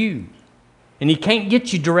coming for you. And he can't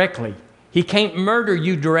get you directly. He can't murder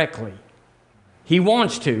you directly. He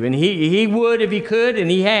wants to, and he would if he could,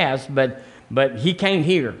 and he has, but he can't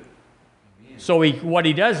here. So what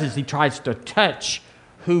he does is he tries to touch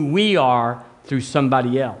who we are through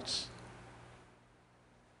somebody else.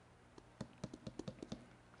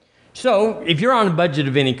 So if you're on a budget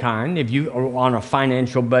of any kind, if you are on a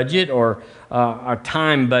financial budget or a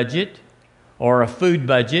time budget or a food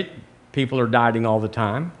budget, people are dieting all the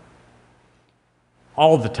time.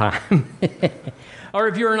 All the time. Or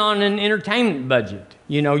if you're on an entertainment budget,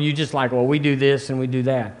 you just like, well, we do this and we do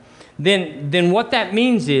that. Then what that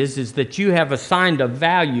means is that you have assigned a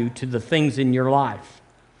value to the things in your life.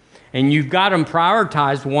 And you've got them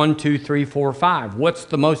prioritized 1, 2, 3, 4, 5. What's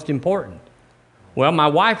the most important? Well, my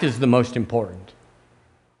wife is the most important.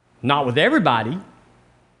 Not with everybody.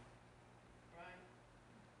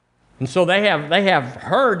 And so they have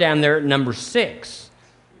her down there at number 6.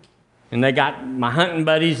 And they got my hunting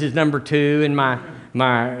buddies is number 2, and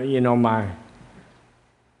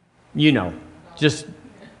just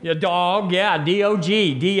a dog, yeah,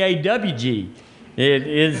 D-O-G, D-A-W-G.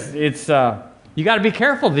 You got to be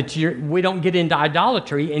careful that we don't get into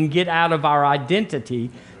idolatry and get out of our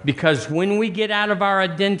identity, because when we get out of our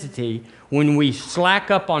identity, when we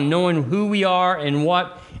slack up on knowing who we are and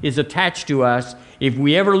what is attached to us, if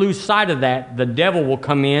we ever lose sight of that, the devil will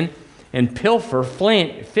come in and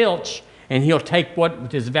filch, and he'll take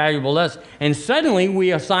what is valuable to us. And suddenly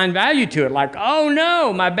we assign value to it, like, oh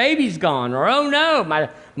no, my baby's gone, or oh no,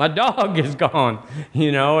 my dog is gone,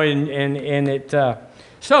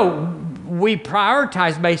 so we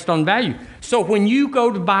prioritize based on value. So when you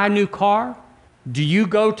go to buy a new car, do you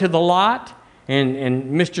go to the lot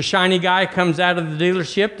and Mr. Shiny Guy comes out of the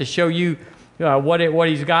dealership to show you what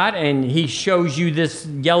he's got, and he shows you this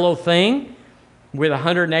yellow thing with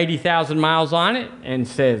 180,000 miles on it and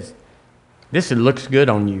says, this looks good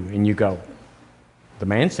on you, and you go, the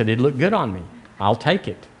man said it looked good on me, I'll take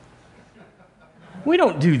it. We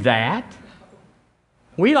don't do that.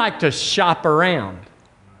 We like to shop around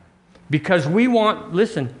because we want,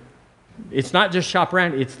 listen, it's not just shop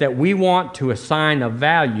around, it's that we want to assign a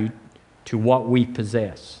value to what we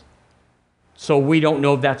possess. So we don't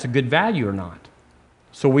know if that's a good value or not.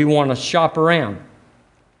 So we want to shop around.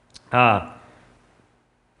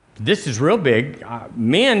 This is real big.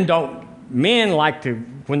 Men like to,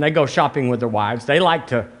 when they go shopping with their wives, they like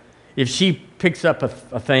to, if she picks up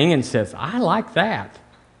a thing and says, I like that,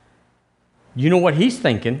 you know what he's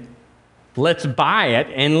thinking? Let's buy it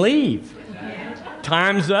and leave.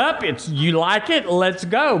 Time's up. You like it, let's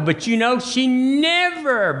go. But she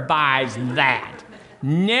never buys that.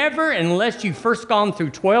 Never, unless you've first gone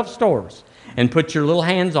through 12 stores and put your little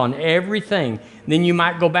hands on everything. Then you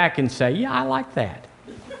might go back and say, yeah, I like that.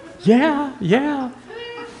 Yeah.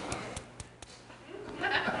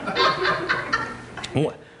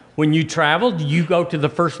 When you travel, do you go to the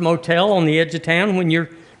first motel on the edge of town when you're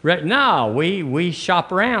ready? No, we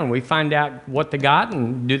shop around. We find out what they got,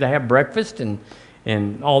 and do they have breakfast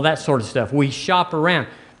and all that sort of stuff. We shop around.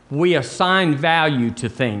 We assign value to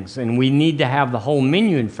things, and we need to have the whole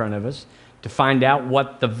menu in front of us to find out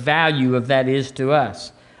what the value of that is to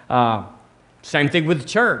us. Same thing with the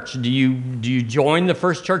church. Do you join the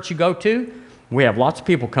first church you go to? We have lots of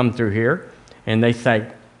people come through here, and they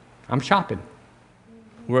say, I'm shopping.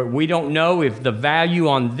 We don't know if the value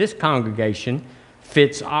on this congregation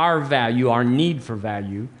fits our value, our need for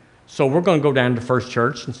value. So we're going to go down to First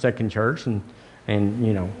Church and Second Church and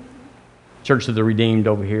Church of the Redeemed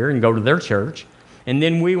over here and go to their church. And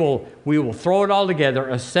then we will throw it all together,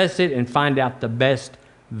 assess it, and find out the best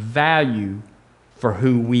value for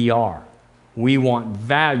who we are. We want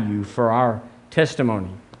value for our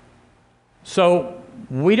testimony. So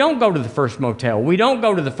we don't go to the first motel. We don't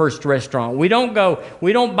go to the first restaurant. We don't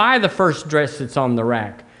buy the first dress that's on the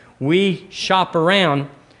rack. We shop around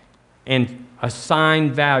and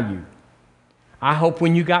assign value. I hope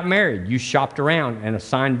when you got married, you shopped around and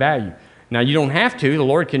assigned value. Now, you don't have to. The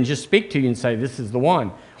Lord can just speak to you and say, this is the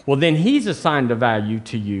one. Well, then He's assigned a value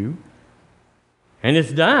to you, and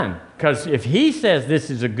it's done. Because if He says this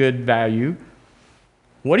is a good value,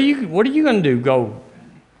 what are you going to do? Go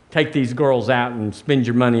take these girls out and spend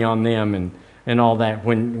your money on them and all that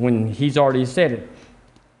when He's already said it.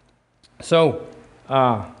 So,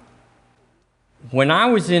 when I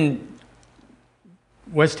was in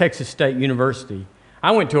West Texas State University,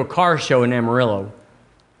 I went to a car show in Amarillo,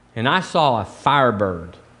 and I saw a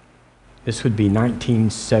Firebird. This would be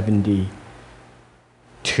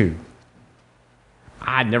 1972.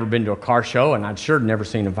 I'd never been to a car show, and I'd sure never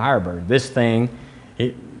seen a Firebird. This thing,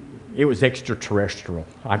 it was extraterrestrial,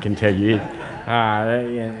 I can tell you.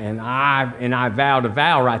 And I vowed a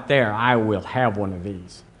vow right there, I will have one of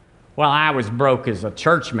these. Well, I was broke as a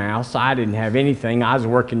church mouse. I didn't have anything. I was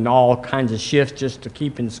working all kinds of shifts just to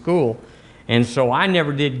keep in school. And so I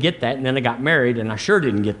never did get that, and then I got married, and I sure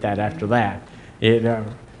didn't get that after that.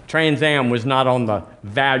 Trans Am was not on the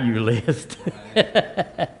value list.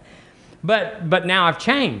 But now I've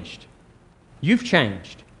changed. You've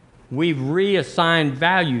changed. We've reassigned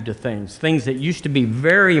value to things that used to be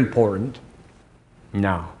very important.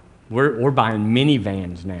 No, we're buying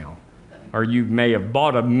minivans now. Or you may have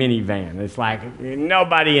bought a minivan. It's like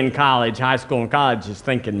nobody in college, high school and college is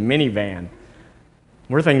thinking minivan.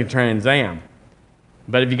 We're thinking Trans Am.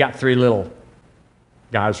 But if you got three little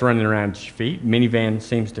guys running around at your feet, minivan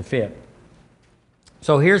seems to fit.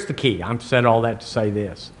 So here's the key. I've said all that to say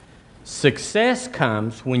this. Success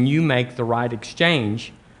comes when you make the right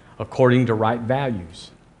exchange according to right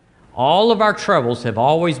values. All of our troubles have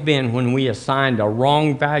always been when we assigned a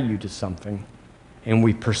wrong value to something and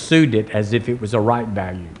we pursued it as if it was a right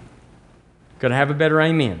value. Could I have a better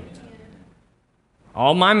amen?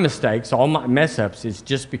 All my mistakes, all my mess-ups is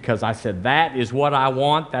just because I said, that is what I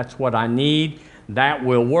want, that's what I need, that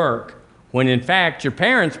will work. When in fact, your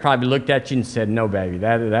parents probably looked at you and said, no, baby,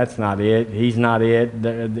 that's not it, he's not it,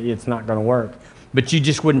 it's not going to work. But you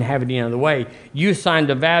just wouldn't have it any other way. You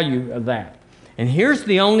assigned a value of that. And here's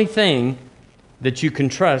the only thing that you can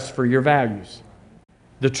trust for your values.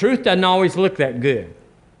 The truth doesn't always look that good.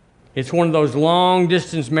 It's one of those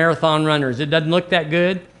long-distance marathon runners. It doesn't look that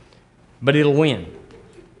good, but it'll win.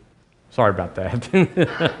 Sorry about that.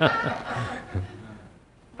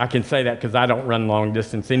 I can say that because I don't run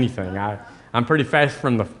long-distance anything. I'm pretty fast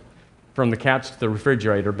from the couch to the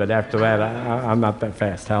refrigerator, but after that, I'm not that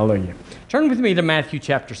fast. Hallelujah. Turn with me to Matthew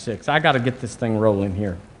chapter 6. I got to get this thing rolling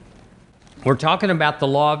here. We're talking about the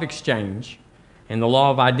law of exchange and the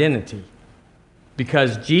law of identity.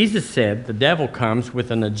 Because Jesus said the devil comes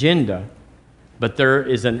with an agenda, but there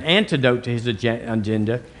is an antidote to his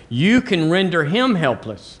agenda. You can render him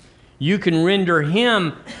helpless. You can render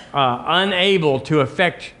him unable to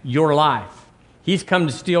affect your life. He's come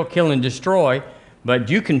to steal, kill, and destroy, but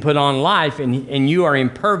you can put on life, and you are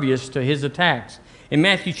impervious to his attacks. In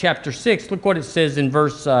Matthew chapter 6, look what it says in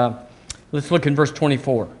verse, let's look in verse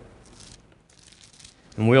 24.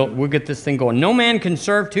 And we'll get this thing going. No man can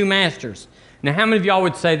serve two masters. Now, how many of y'all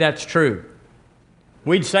would say that's true?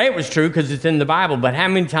 We'd say it was true because it's in the Bible, but how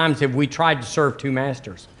many times have we tried to serve two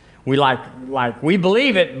masters? We we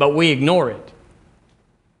believe it, but we ignore it.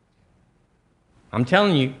 I'm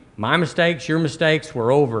telling you, my mistakes, your mistakes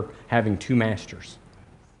were over having two masters.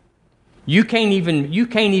 You cannot,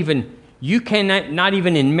 not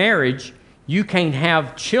even in marriage, you can't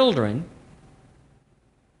have children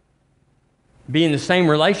be in the same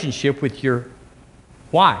relationship with your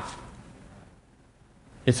wife.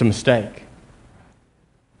 It's a mistake.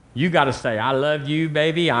 You got to say, I love you,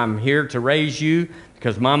 baby. I'm here to raise you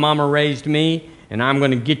because my mama raised me, and I'm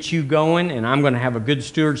going to get you going, and I'm going to have a good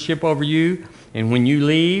stewardship over you. And when you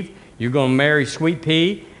leave, you're going to marry Sweet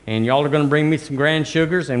Pea, and y'all are going to bring me some grand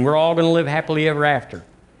sugars, and we're all going to live happily ever after.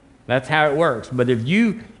 That's how it works. But if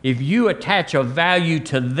you attach a value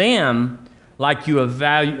to them like you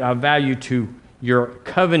value a value to your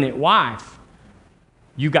covenant wife,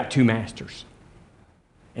 you got two masters.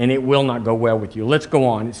 And it will not go well with you. Let's go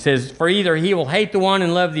on. It says, for either he will hate the one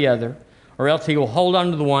and love the other, or else he will hold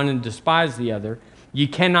on to the one and despise the other. You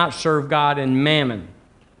cannot serve God and mammon.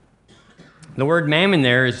 The word mammon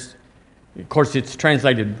there is, of course, it's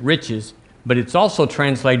translated riches, but it's also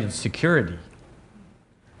translated security.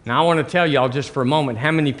 Now, I want to tell y'all just for a moment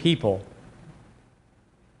how many people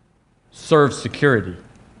serve security.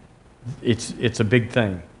 It's a big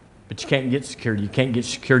thing, but you can't get security. You can't get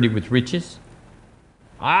security with riches.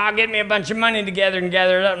 I'll get me a bunch of money together and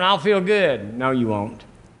gather it up and I'll feel good. No, you won't,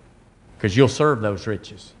 because you'll serve those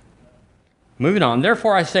riches. Moving on.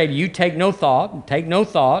 Therefore, I say to you, take no thought,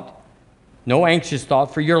 no anxious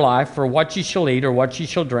thought for your life, for what you shall eat or what you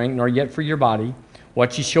shall drink, nor yet for your body,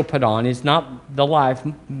 what you shall put on. Is not the life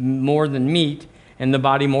more than meat, and the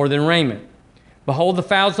body more than raiment? Behold the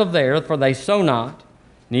fowls of the air, for they sow not,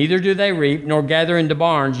 neither do they reap, nor gather into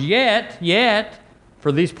barns. Yet,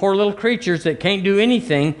 for these poor little creatures that can't do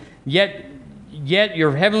anything, yet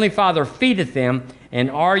your heavenly Father feedeth them, and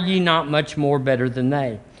are ye not much more better than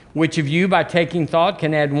they? Which of you, by taking thought,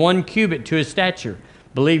 can add 1 cubit to his stature?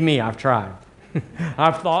 Believe me, I've tried.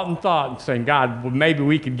 I've thought and saying, God, well, maybe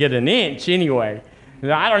we could get an inch anyway.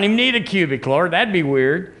 I don't even need a cubic, Lord. That'd be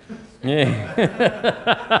weird.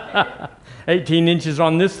 Yeah. 18 inches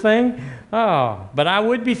on this thing? Oh, but I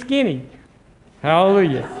would be skinny.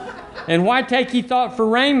 Hallelujah. And why take ye thought for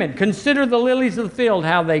raiment? Consider the lilies of the field,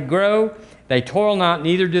 how they grow. They toil not,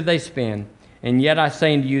 neither do they spin. And yet I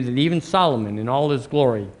say unto you that even Solomon in all his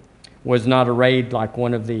glory was not arrayed like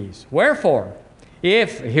one of these. Wherefore, I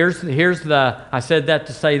said that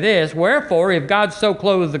to say this, wherefore, if God so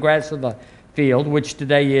clothes the grass of the field, which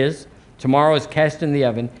today is, tomorrow is cast in the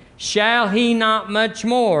oven, shall he not much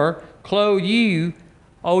more clothe you,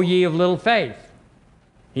 O ye of little faith?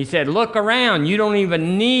 He said, look around. You don't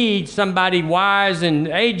even need somebody wise and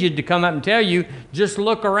aged to come up and tell you. Just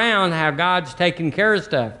look around how God's taking care of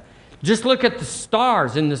stuff. Just look at the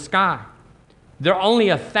stars in the sky. There are only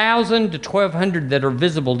 1,000 to 1,200 that are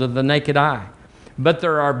visible to the naked eye. But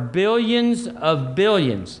there are billions of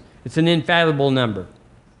billions. It's an infallible number.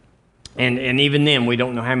 And even then, we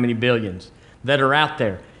don't know how many billions that are out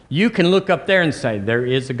there. You can look up there and say, there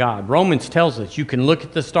is a God. Romans tells us you can look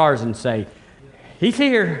at the stars and say, He's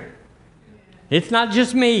here. It's not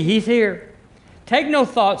just me. He's here. Take no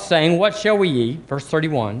thought saying, what shall we eat? Verse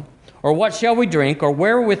 31. Or what shall we drink? Or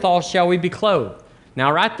wherewithal shall we be clothed?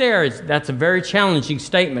 Now right there, that's a very challenging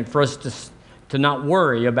statement for us to not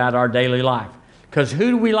worry about our daily life. Because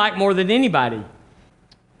who do we like more than anybody?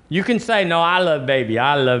 You can say, no, I love baby.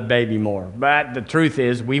 I love baby more. But the truth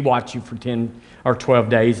is, we watch you for 10 or 12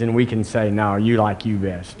 days, and we can say, no, you like you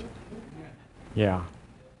best. Yeah.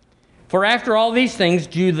 For after all these things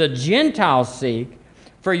do the Gentiles seek,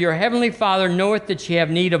 for your heavenly Father knoweth that ye have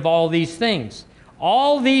need of all these things.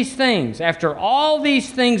 All these things, after all these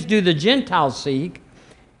things do the Gentiles seek,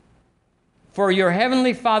 for your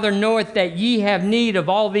heavenly Father knoweth that ye have need of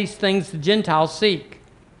all these things the Gentiles seek.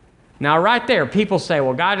 Now right there, people say,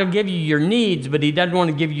 well, God will give you your needs, but He doesn't want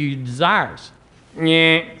to give you your desires.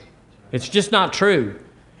 Yeah, it's just not true.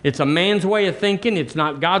 It's a man's way of thinking. It's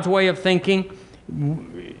not God's way of thinking.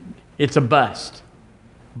 It's a bust.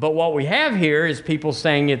 But what we have here is people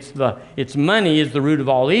saying it's money is the root of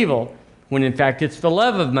all evil, when in fact it's the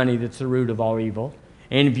love of money that's the root of all evil.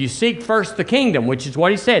 And if you seek first the kingdom, which is what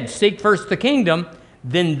he said, seek first the kingdom,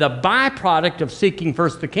 then the byproduct of seeking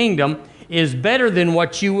first the kingdom is better than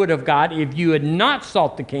what you would have got if you had not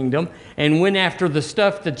sought the kingdom and went after the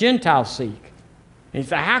stuff the Gentiles seek. And you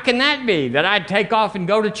say, how can that be? That I'd take off and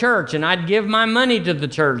go to church and I'd give my money to the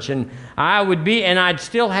church and I'd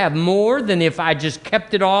still have more than if I just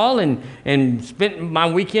kept it all and spent my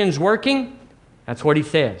weekends working? That's what he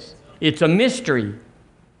says. It's a mystery.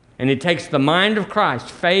 And it takes the mind of Christ,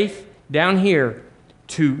 faith down here,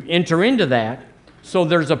 to enter into that. So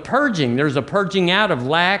there's a purging. There's a purging out of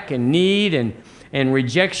lack and need and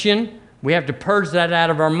rejection. We have to purge that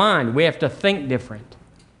out of our mind. We have to think different.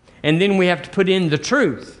 And then we have to put in the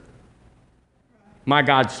truth. My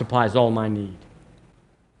God supplies all my need.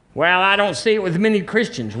 Well, I don't see it with many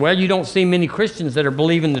Christians. Well, you don't see many Christians that are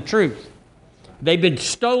believing the truth. They've been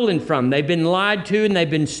stolen from. They've been lied to and they've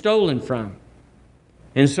been stolen from.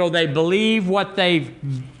 And so they believe what they've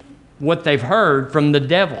heard from the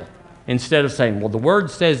devil. Instead of saying, well, the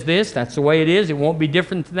Word says this, that's the way it is, it won't be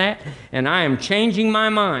different than that, and I am changing my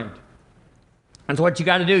mind. That's what you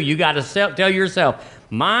got to do. You got to tell yourself,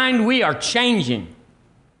 mind, we are changing.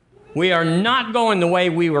 We are not going the way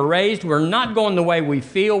we were raised. We're not going the way we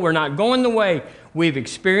feel. We're not going the way we've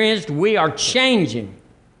experienced. We are changing.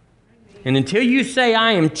 And until you say,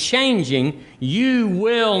 I am changing, you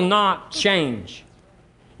will not change.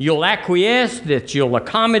 You'll acquiesce, that you'll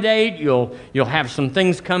accommodate, you'll have some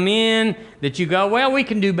things come in that you go, well, we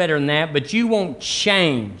can do better than that, but you won't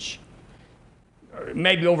change.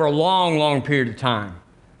 Maybe over a long, long period of time.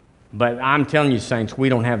 But I'm telling you, saints, we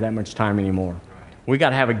don't have that much time anymore. We got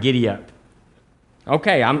to have a giddy up.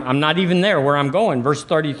 Okay, I'm not even there where I'm going. Verse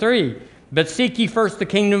 33, but seek ye first the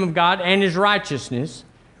kingdom of God and His righteousness,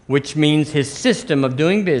 which means His system of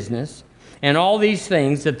doing business, and all these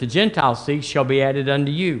things that the Gentiles seek shall be added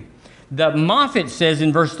unto you. The Moffat says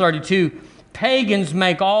in verse 32, pagans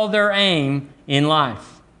make all their aim in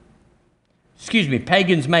life.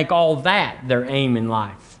 Pagans make all that their aim in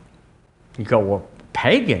life. You go, well,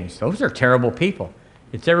 pagans, those are terrible people.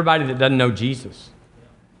 It's everybody that doesn't know Jesus.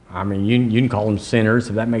 I mean, you can call them sinners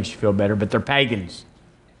if that makes you feel better, but they're pagans.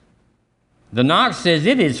 The Knox says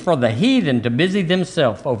it is for the heathen to busy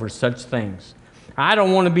themselves over such things. I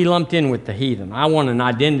don't want to be lumped in with the heathen. I want an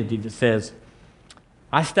identity that says,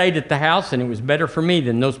 I stayed at the house and it was better for me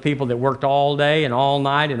than those people that worked all day and all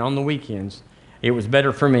night and on the weekends. It was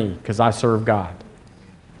better for me because I serve God.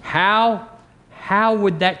 How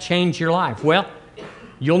would that change your life? Well,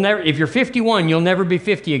 if you're 51, you'll never be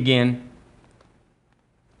 50 again.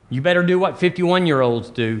 You better do what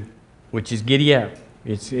 51-year-olds do, which is giddy up.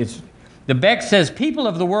 The Beck says, people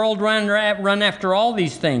of the world run after all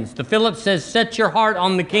these things. The Phillips says, set your heart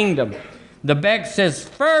on the kingdom. The Beck says,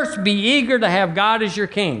 first be eager to have God as your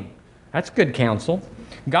king. That's good counsel.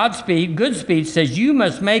 Goodspeed says, you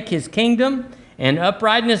must make his kingdom and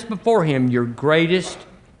uprightness before him your greatest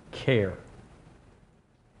care.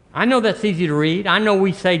 I know that's easy to read. I know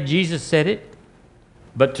we say Jesus said it.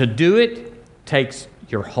 But to do it takes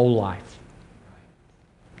your whole life.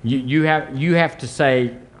 You have to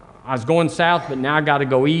say, I was going south, but now I got to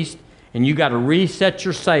go east, and you got to reset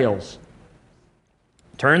your sails,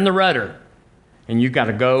 turn the rudder, and you got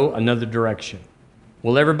to go another direction.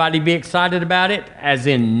 Will everybody be excited about it? As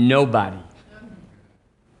in nobody.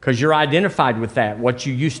 Because you're identified with that. What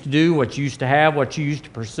you used to do, what you used to have, what you used to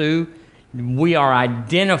pursue. We are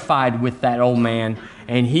identified with that old man,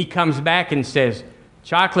 and he comes back and says,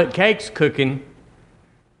 chocolate cake's cooking.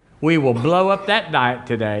 We will blow up that diet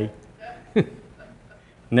today.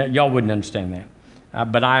 Now, y'all wouldn't understand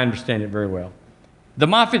that, but I understand it very well. The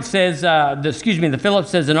Moffitt says, the Phillips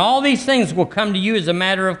says, and all these things will come to you as a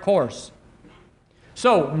matter of course.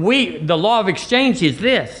 So the law of exchange is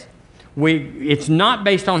this. It's not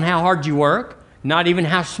based on how hard you work, not even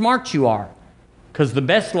how smart you are, because the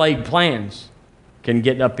best laid plans can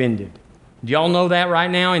get upended. Do y'all know that right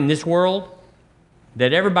now in this world?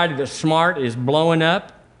 That everybody that's smart is blowing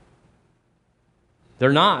up?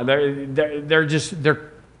 They're not.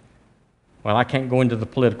 Well, I can't go into the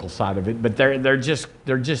political side of it, but they're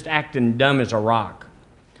just acting dumb as a rock.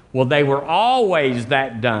 Well, they were always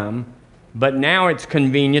that dumb, but now it's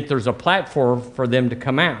convenient. There's a platform for them to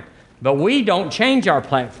come out. But we don't change our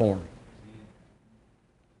platform.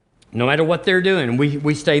 No matter what they're doing,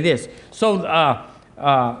 we stay this. So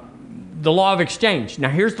the law of exchange. Now,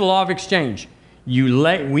 here's the law of exchange.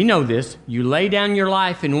 We know this. You lay down your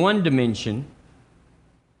life in one dimension.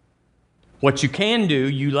 What you can do,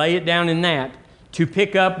 you lay it down in that to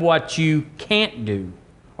pick up what you can't do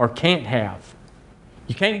or can't have.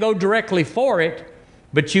 You can't go directly for it,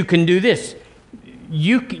 but you can do this.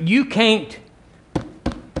 You can't...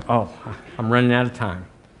 Oh, I'm running out of time.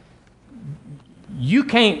 You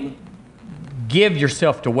can't give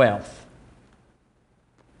yourself to wealth,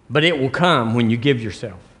 but it will come when you give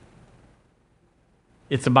yourself.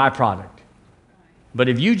 It's a byproduct. But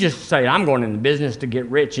if you just say, I'm going into business to get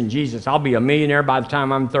rich in Jesus, I'll be a millionaire by the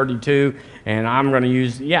time I'm 32, and I'm going to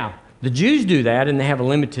use... Yeah, the Jews do that, and they have a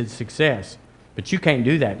limited success. But you can't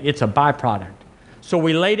do that. It's a byproduct. So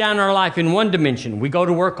we lay down our life in one dimension. We go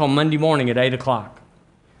to work on Monday morning at 8 o'clock.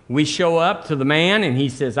 We show up to the man, and he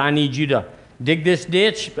says, I need you to dig this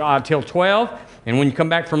ditch till 12, and when you come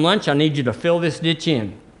back from lunch, I need you to fill this ditch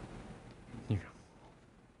in.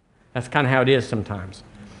 That's kind of how it is sometimes.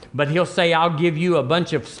 But he'll say, I'll give you a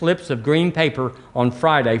bunch of slips of green paper on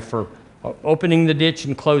Friday for opening the ditch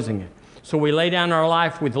and closing it. So we lay down our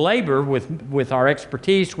life with labor, with our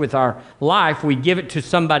expertise, with our life. We give it to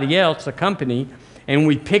somebody else, a company, and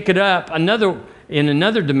we pick it up. In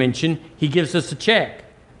another dimension, he gives us a check.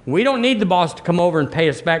 We don't need the boss to come over and pay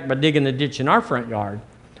us back by digging the ditch in our front yard.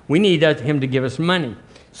 We need him to give us money.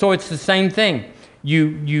 So it's the same thing.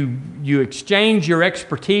 You exchange your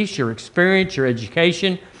expertise, your experience, your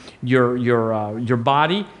education, your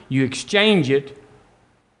body. You exchange it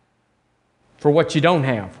for what you don't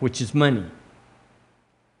have, which is money.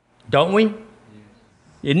 Don't we?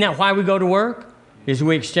 Isn't that why we go to work? Is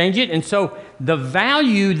we exchange it? And so the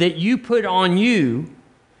value that you put on you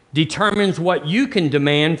determines what you can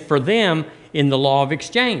demand for them in the law of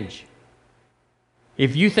exchange.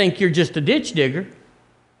 If you think you're just a ditch digger,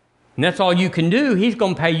 and that's all you can do, he's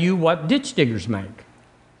going to pay you what ditch diggers make.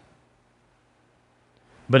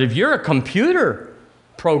 But if you're a computer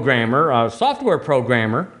programmer, a software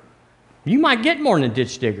programmer, you might get more than a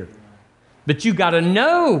ditch digger. But you got to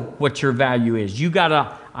know what your value is. You got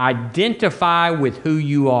to identify with who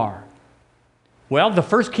you are. Well, the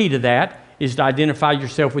first key to that is to identify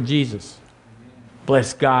yourself with Jesus.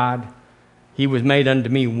 Bless God. He was made unto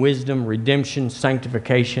me wisdom, redemption,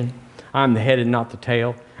 sanctification. I'm the head and not the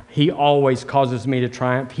tail. He always causes me to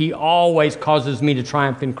triumph. He always causes me to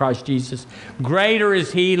triumph in Christ Jesus. Greater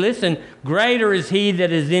is He, listen, greater is He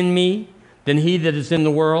that is in me than he that is in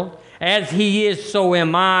the world. As He is, so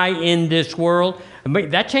am I in this world.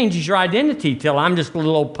 That changes your identity till I'm just a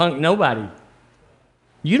little old punk nobody.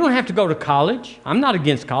 You don't have to go to college. I'm not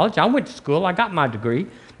against college. I went to school. I got my degree.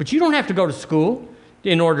 But you don't have to go to school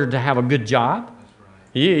in order to have a good job.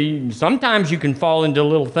 Sometimes you can fall into a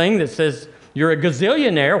little thing that says you're a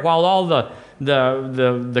gazillionaire while all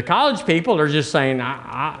the college people are just saying,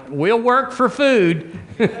 we'll work for food.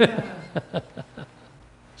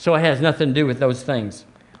 So it has nothing to do with those things.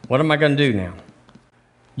 What am I going to do now?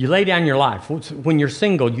 You lay down your life. When you're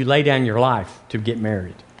single, you lay down your life to get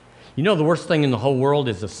married. You know the worst thing in the whole world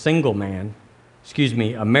is a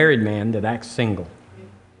married man that acts single.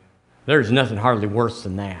 There's nothing hardly worse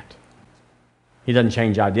than that. He doesn't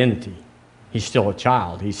change identity. He's still a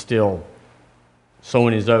child. He's still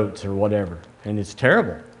sowing his oats or whatever. And it's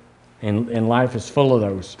terrible. And life is full of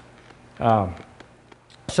those.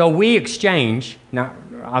 So we exchange, now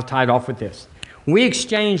I'll tie it off with this. We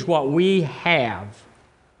exchange what we have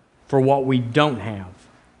for what we don't have.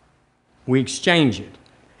 We exchange it.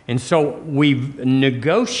 And so we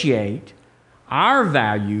negotiate our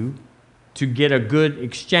value to get a good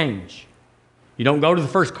exchange. You don't go to the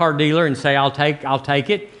first car dealer and say, I'll take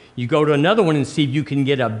it. You go to another one and see if you can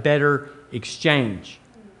get a better exchange.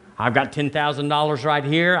 I've got $10,000 right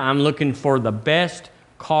here. I'm looking for the best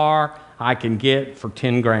car I can get for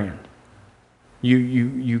 10 grand.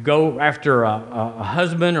 You go after a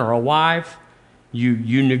husband or a wife,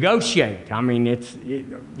 you negotiate. I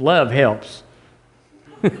mean, love helps.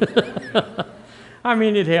 I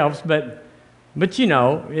mean, it helps, but you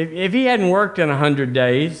know, if he hadn't worked in 100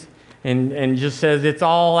 days and just says it's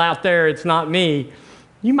all out there, it's not me,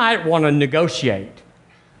 you might want to negotiate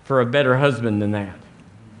for a better husband than that.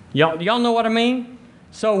 Y'all know what I mean?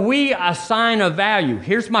 So we assign a value.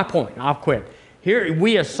 Here's my point. I'll quit. Here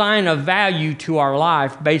we assign a value to our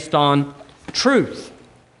life based on truth.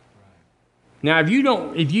 Now, if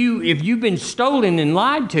you've been stolen and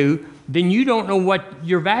lied to, then you don't know what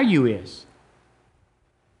your value is.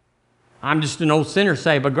 I'm just an old sinner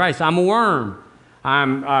saved by grace. I'm a worm.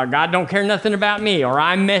 God don't care nothing about me, or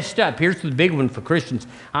I messed up. Here's the big one for Christians.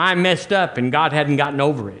 I messed up and God hadn't gotten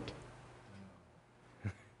over it.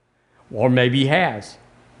 Or maybe he has,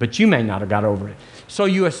 but you may not have got over it. So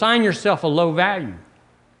you assign yourself a low value,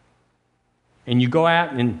 and you go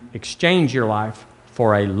out and exchange your life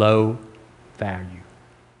for a low value.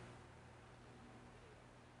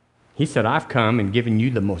 He said, I've come and given you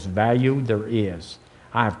the most value there is.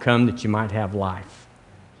 I have come that you might have life.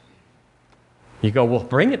 You go, well,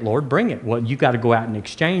 bring it, Lord, bring it. Well, you got to go out and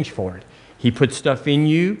exchange for it. He put stuff in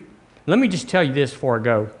you. Let me just tell you this before I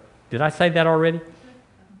go. Did I say that already?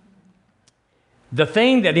 The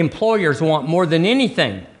thing that employers want more than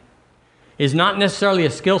anything is not necessarily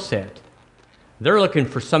a skill set. They're looking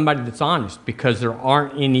for somebody that's honest, because there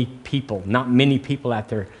aren't not many people out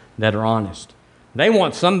there that are honest. They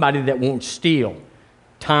want somebody that won't steal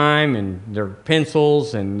time and their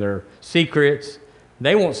pencils and their secrets.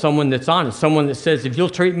 They want someone that's honest, someone that says, if you'll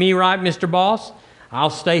treat me right, Mr. Boss, I'll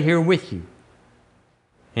stay here with you.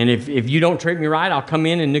 And if you don't treat me right, I'll come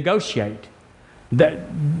in and negotiate. That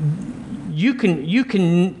you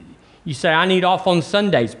say, I need off on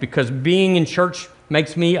Sundays because being in church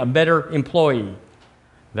makes me a better employee.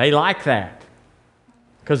 They like that,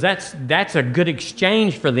 because that's a good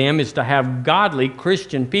exchange for them, is to have godly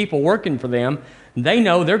Christian people working for them. They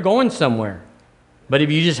know they're going somewhere. But if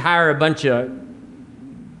you just hire a bunch of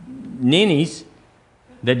ninnies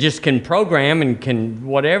that just can program and can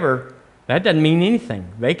whatever, that doesn't mean anything.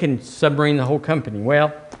 They can submarine the whole company.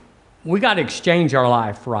 Well, we got to exchange our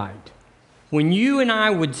life right. When you and I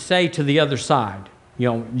would say to the other side,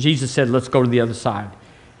 Jesus said, let's go to the other side.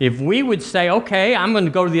 If we would say, okay, I'm going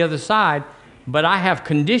to go to the other side, but I have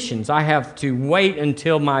conditions. I have to wait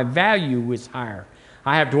until my value is higher.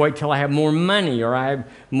 I have to wait till I have more money, or I have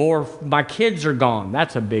more, my kids are gone.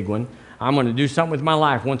 That's a big one. I'm going to do something with my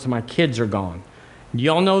life once my kids are gone. Do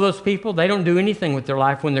y'all know those people? They don't do anything with their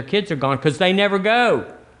life when their kids are gone, because they never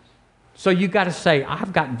go. So you got to say,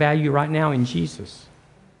 I've got value right now in Jesus.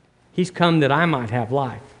 He's come that I might have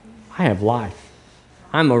life. I have life.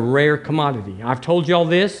 I'm a rare commodity. I've told you all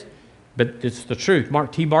this, but it's the truth.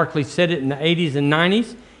 Mark T. Barclay said it in the 80s and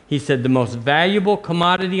 90s. He said the most valuable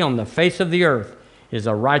commodity on the face of the earth is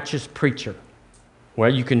a righteous preacher.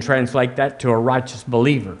 Well, you can translate that to a righteous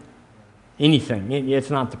believer. Anything. It's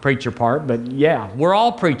not the preacher part, but yeah, we're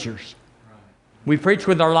all preachers. We preach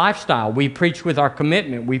with our lifestyle. We preach with our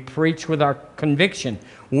commitment. We preach with our conviction.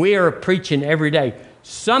 We are preaching every day.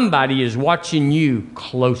 Somebody is watching you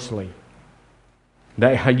closely.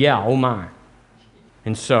 Oh my.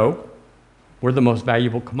 And so, we're the most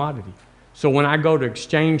valuable commodity. So when I go to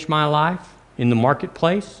exchange my life in the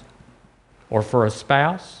marketplace, or for a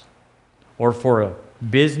spouse, or for a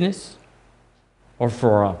business, or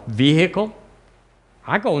for a vehicle,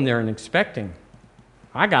 I go in there and expecting.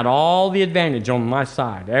 I got all the advantage on my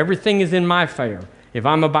side. Everything is in my favor. If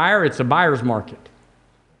I'm a buyer, it's a buyer's market.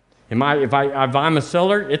 If I'm a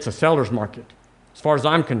seller, it's a seller's market, as far as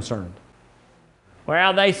I'm concerned.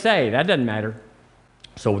 Well, they say, that doesn't matter.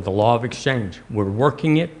 So with the law of exchange, we're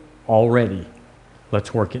working it already.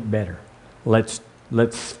 Let's work it better. Let's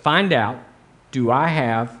find out, do I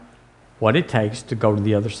have what it takes to go to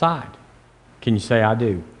the other side? Can you say I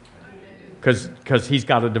do? Because he's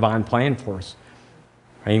got a divine plan for us.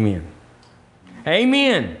 Amen.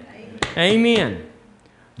 Amen. Amen.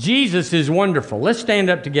 Jesus is wonderful. Let's stand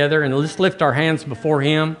up together and let's lift our hands before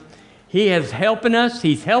him. He is helping us.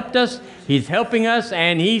 He's helped us. He's helping us.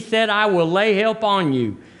 And he said, I will lay help on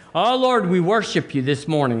you. Oh, Lord, we worship you this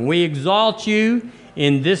morning. We exalt you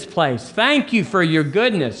in this place. Thank you for your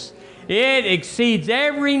goodness. It exceeds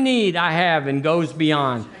every need I have and goes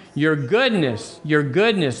beyond. Your goodness,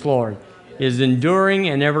 Lord, is enduring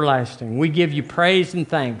and everlasting. We give you praise and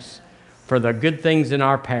thanks for the good things in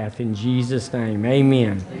our path. In Jesus' name,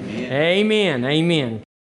 amen. Amen. Amen. Amen.